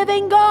of the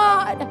living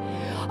God.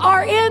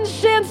 Our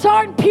incense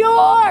aren't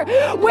pure.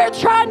 We're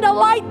trying to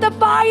light the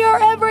fire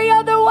every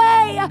other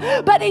way.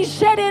 But He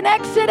said in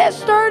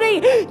Exodus 30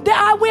 that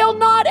I will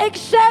not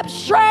accept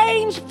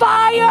strange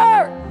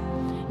fire.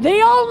 The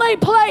only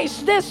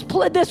place this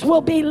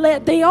will be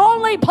lit, the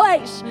only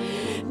place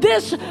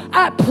this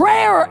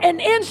prayer and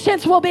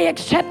incense will be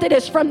accepted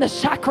is from the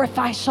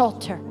sacrifice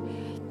altar.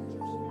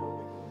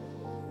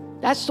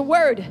 That's the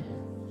word.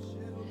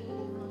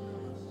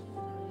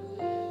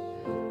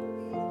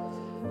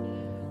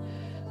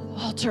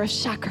 Altar of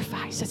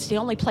sacrifice. It's the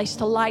only place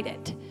to light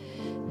it.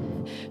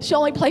 It's the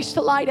only place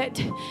to light it.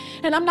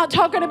 And I'm not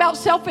talking about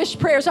selfish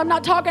prayers. I'm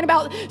not talking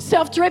about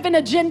self-driven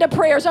agenda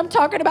prayers. I'm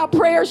talking about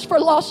prayers for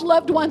lost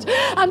loved ones.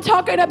 I'm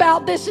talking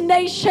about this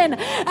nation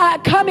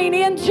coming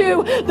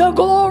into the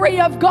glory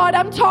of God.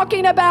 I'm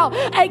talking about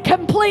a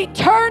complete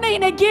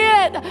turning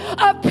again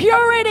of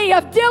purity,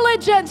 of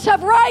diligence,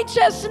 of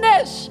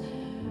righteousness.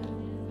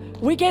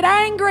 We get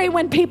angry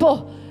when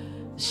people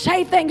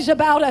say things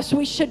about us.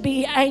 We should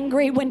be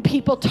angry when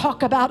people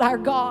talk about our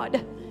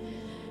God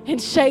and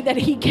say that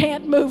He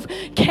can't move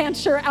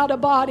cancer out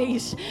of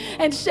bodies,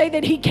 and say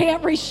that He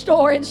can't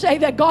restore, and say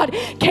that God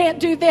can't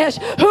do this.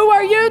 Who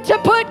are you to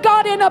put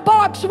God in a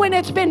box when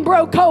it's been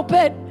broke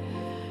open?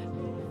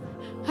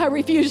 I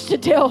refuse to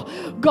tell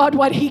God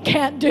what He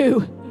can't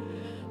do.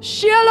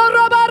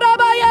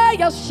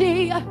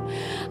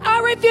 I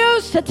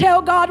refuse to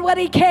tell God what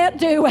He can't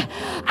do.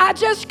 I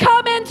just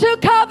come into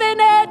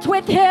covenant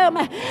with Him,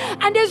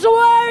 and His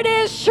word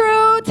is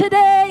true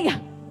today.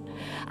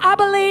 I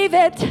believe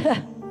it.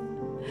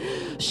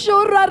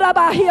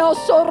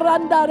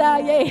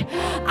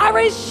 I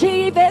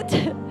receive it.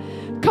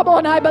 Come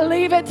on, I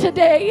believe it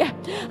today.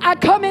 I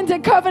come into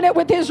covenant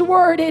with His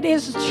word. It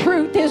is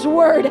truth. His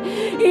word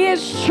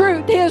is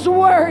truth. His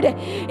word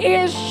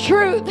is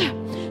truth.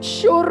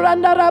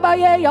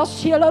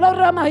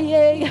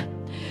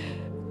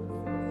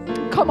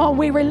 Come on,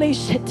 we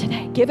release it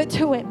today. Give it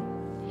to Him.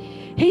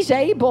 He's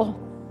able.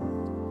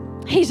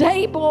 He's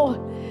able.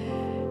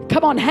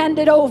 Come on, hand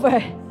it over.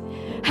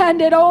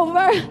 Hand it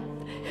over.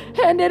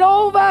 Hand it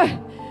over.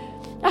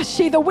 I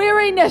see the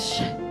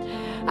weariness.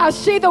 I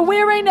see the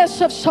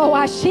weariness of soul.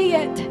 I see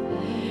it.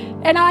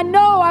 And I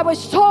know I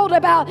was told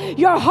about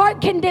your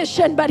heart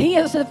condition, but He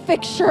is the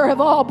fixer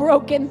of all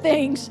broken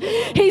things.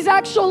 He's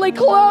actually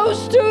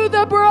close to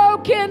the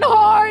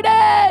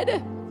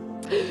brokenhearted.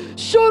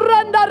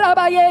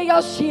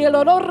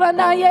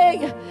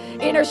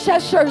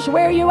 Intercessors,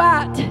 where are you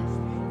at?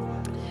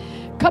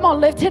 Come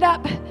on, lift it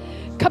up.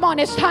 Come on,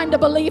 it's time to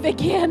believe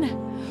again.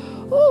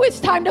 Oh,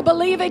 it's time to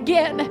believe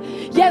again.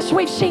 Yes,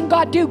 we've seen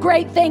God do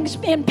great things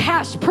in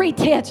past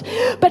pretense,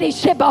 but he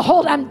said,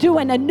 behold, I'm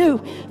doing a new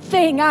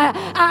thing.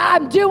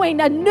 I'm doing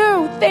a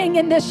new thing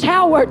in this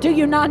hour. Do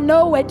you not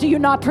know it? Do you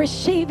not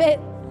perceive it?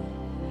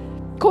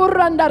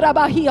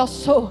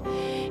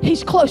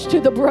 He's close to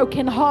the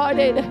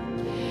brokenhearted.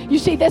 You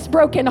see, this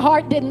broken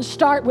heart didn't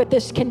start with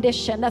this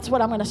condition. That's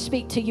what I'm going to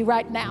speak to you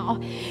right now.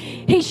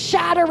 He's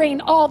shattering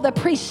all the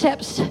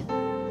precepts.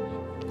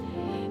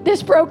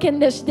 This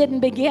brokenness didn't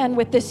begin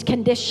with this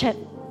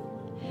condition.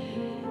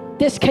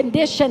 This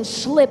condition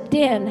slipped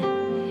in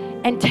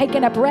and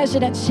taken up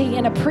residency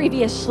in a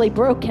previously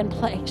broken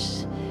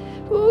place.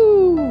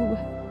 Ooh.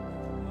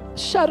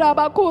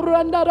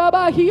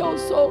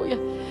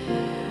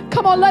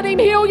 Come on, let him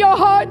heal your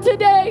heart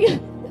today.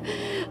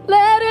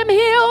 Let him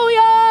heal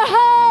your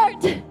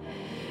heart.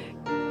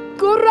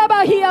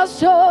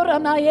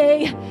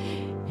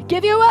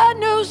 Give you a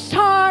new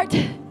start.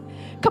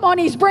 Come on,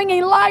 he's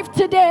bringing life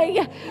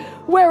today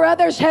where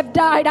others have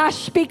died. I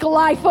speak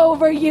life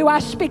over you. I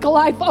speak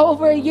life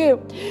over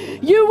you.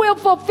 You will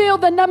fulfill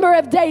the number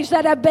of days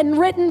that have been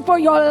written for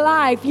your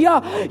life. You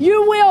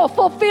will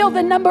fulfill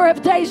the number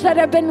of days that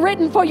have been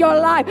written for your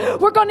life.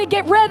 We're going to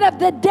get rid of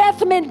the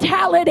death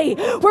mentality.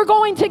 We're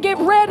going to get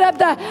rid of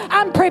the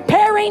I'm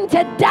preparing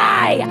to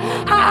die.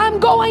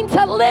 I'm going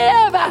to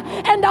live,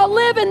 and I'll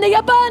live in the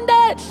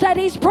abundance that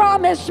he's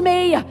promised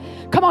me.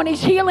 Come on,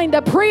 he's healing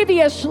the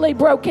previously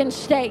broken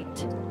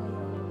state.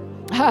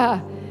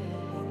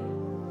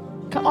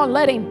 Come on,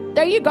 let him.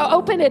 There you go.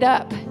 Open it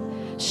up.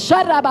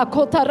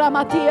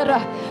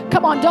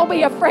 Come on, don't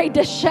be afraid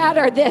to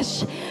shatter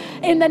this.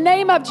 In the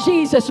name of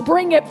Jesus,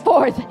 bring it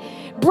forth.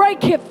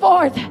 Break it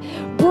forth.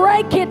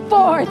 Break it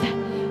forth.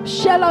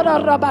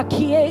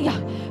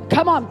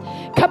 Come on.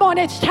 Come on,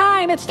 it's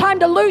time. It's time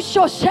to loose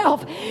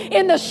yourself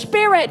in the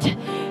spirit.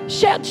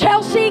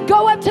 Chelsea,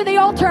 go up to the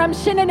altar. I'm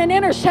sending an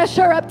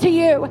intercessor up to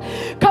you.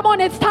 Come on,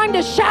 it's time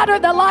to shatter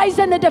the lies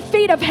and the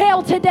defeat of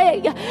hell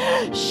today.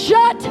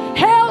 Shut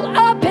hell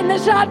up in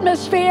this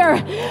atmosphere.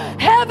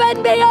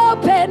 Heaven be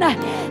open.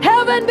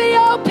 Heaven be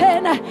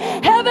open.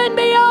 Heaven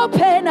be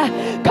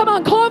open. Come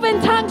on,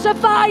 cloven tongues of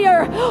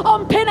fire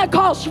on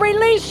Pentecost.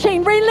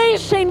 Releasing.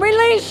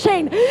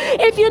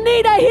 If you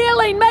need a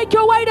healing, make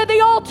your way to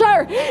the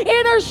altar.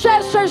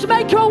 Intercessors,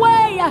 make your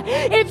way.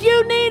 If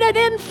you need an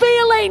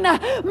infilling,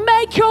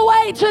 make your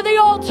way to the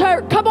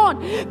altar. Come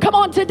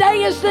on.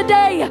 Today is the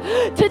day.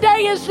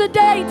 Today is the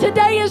day.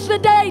 Today is the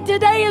day.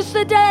 Today is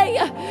the day.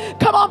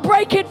 Come on,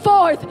 break it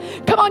forth.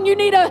 Come on, you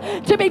need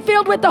to be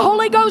filled with the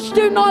Holy Ghost.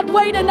 Do not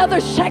wait another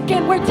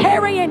second. We're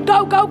tarrying.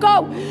 Go. Go.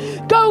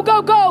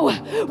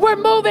 We're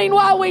moving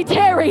while we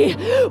tarry.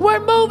 We're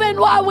moving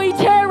while we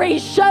tarry.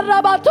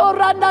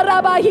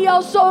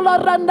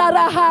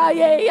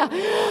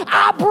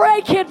 I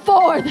break it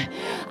forth.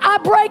 I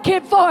break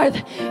it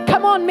forth.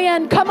 Come on,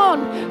 men. Come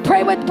on.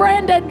 Pray with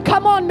Brandon.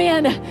 Come on,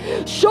 men.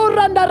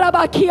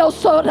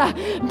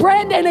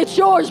 Brandon, it's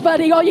yours,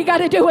 buddy. All you got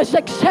to do is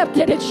accept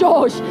it. It's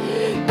yours.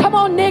 Come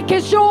on, Nick.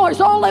 It's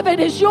yours. All of it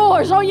is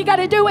yours. All you got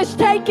to do is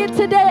take it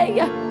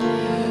today.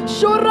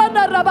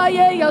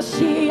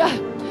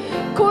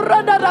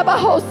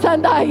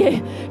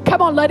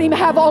 Come on, let him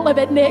have all of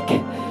it, Nick.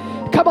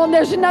 Come on,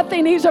 there's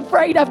nothing he's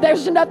afraid of.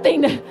 There's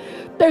nothing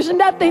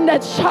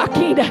that's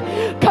shocking.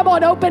 Come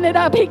on, open it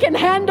up. He can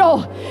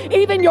handle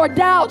even your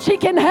doubts. He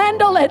can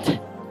handle it.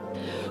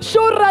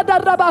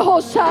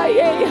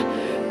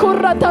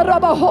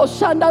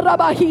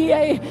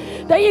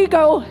 There you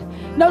go.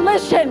 Now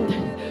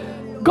listen.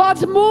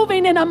 God's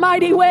moving in a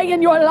mighty way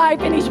in your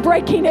life, and he's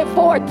breaking it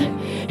forth.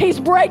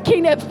 He's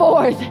breaking it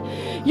forth.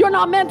 You're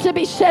not meant to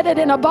be set it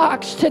in a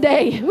box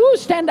today. Ooh,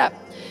 stand up.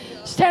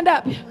 Stand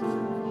up.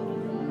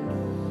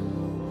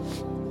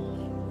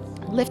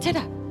 Lift it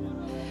up.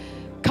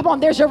 Come on,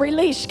 there's a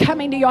release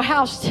coming to your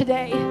house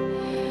today.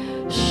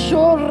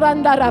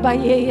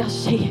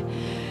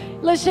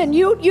 Listen,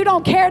 you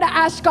don't care to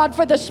ask God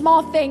for the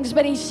small things,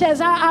 but he says,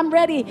 I'm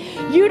ready.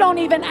 You don't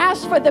even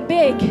ask for the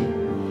big.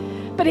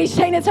 But he's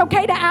saying it's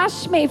okay to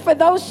ask me for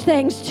those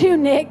things too,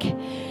 Nick.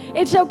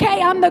 It's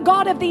okay. I'm the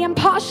God of the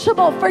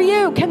impossible for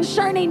you,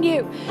 concerning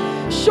you.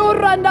 So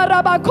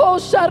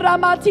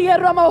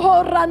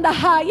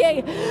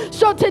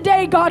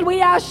today, God,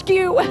 we ask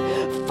you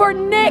for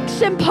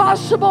Nick's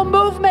impossible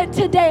movement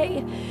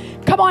today.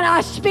 Come on,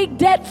 I speak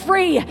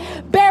debt-free.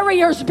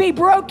 Barriers be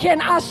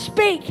broken. I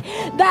speak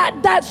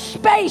that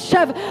space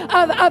of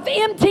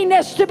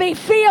emptiness to be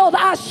filled.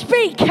 I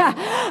speak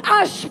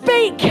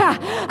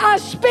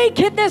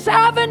in this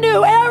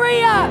avenue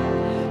area.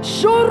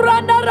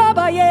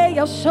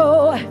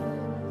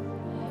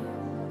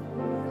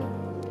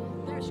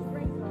 There's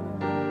great.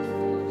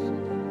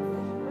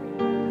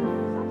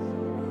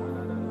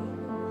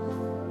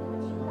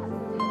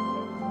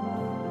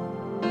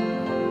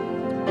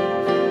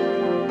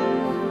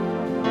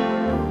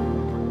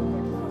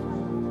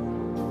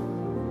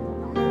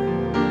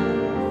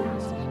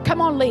 Come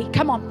on, Lee.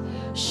 Come on.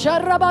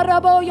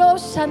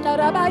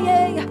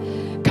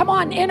 Come Come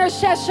on,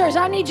 intercessors,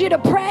 I need you to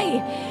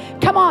pray.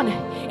 Come on.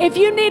 If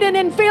you need an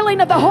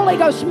infilling of the Holy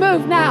Ghost,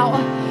 move now.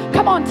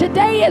 Come on,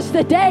 today is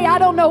the day. I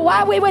don't know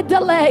why we would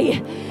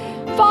delay.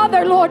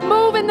 Father, Lord,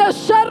 move in the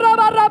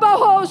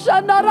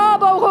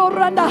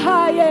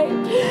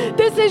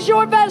This is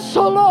your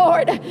vessel,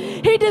 Lord.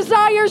 He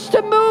desires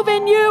to move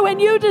in you,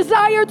 and you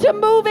desire to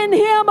move in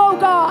him, oh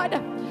God.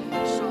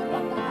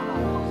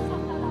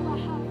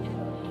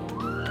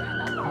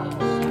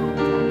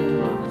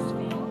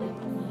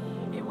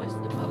 It was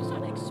the most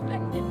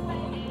unexpected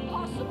way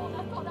possible.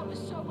 I thought I was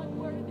so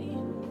unworthy.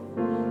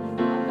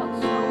 I felt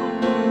so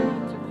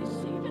unworthy to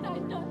receive it.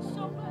 I'd done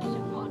so much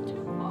and gone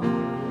too far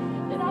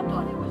that I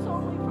thought it was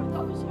only for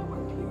those who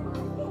were pure.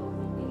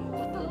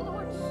 But the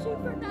Lord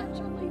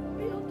supernaturally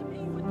filled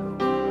me with the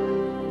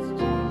word that has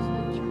changed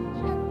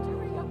the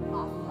trajectory of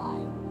my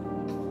life.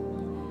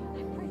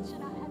 I preached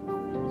and I had no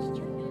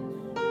ministry then.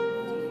 Do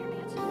you hear me?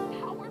 It's an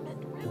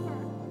empowerment river.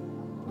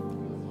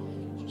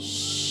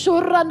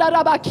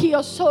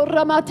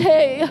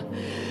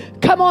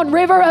 Come on,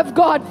 river of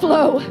God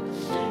flow.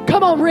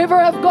 Come on, river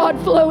of God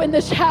flow in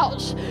this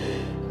house.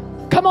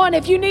 Come on,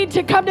 if you need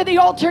to come to the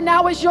altar,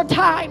 now is your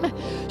time.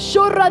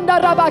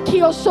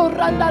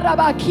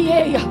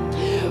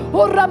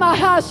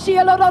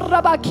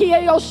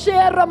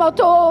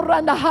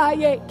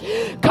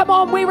 Come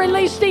on, we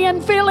release the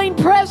infilling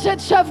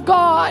presence of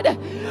God.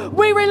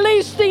 We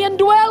release the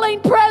indwelling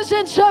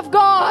presence of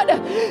God.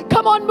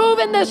 Come on, move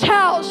in this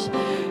house.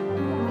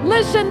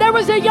 Listen, there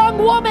was a young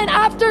woman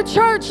after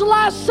church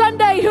last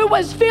Sunday who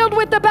was filled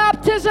with the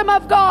baptism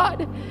of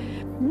God.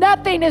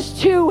 Nothing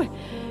is too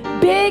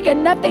big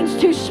and nothing's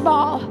too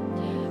small.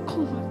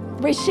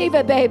 Receive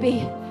it,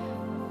 baby.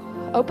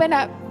 Open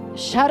up.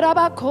 Say,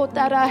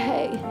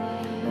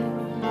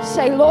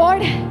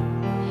 Lord,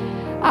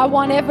 I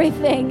want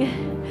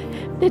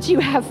everything that you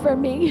have for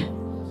me.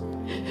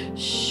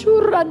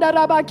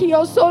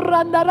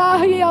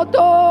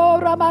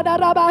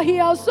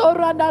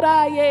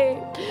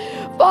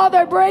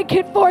 Father, break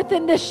it forth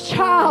in this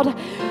child.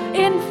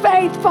 In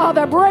faith,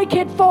 Father, break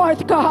it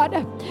forth,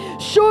 God.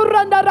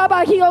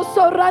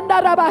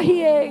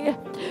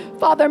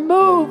 Father,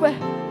 move.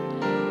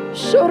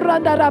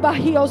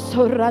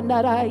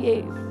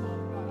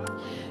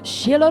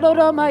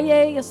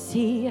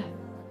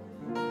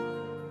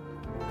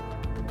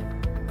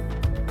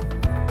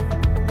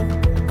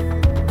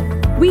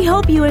 We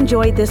hope you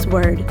enjoyed this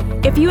word.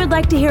 If you would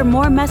like to hear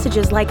more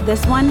messages like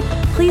this one,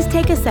 please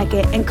take a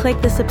second and click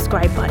the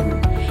subscribe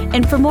button.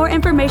 And for more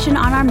information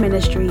on our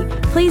ministry,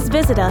 please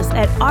visit us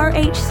at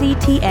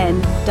rhctn.com.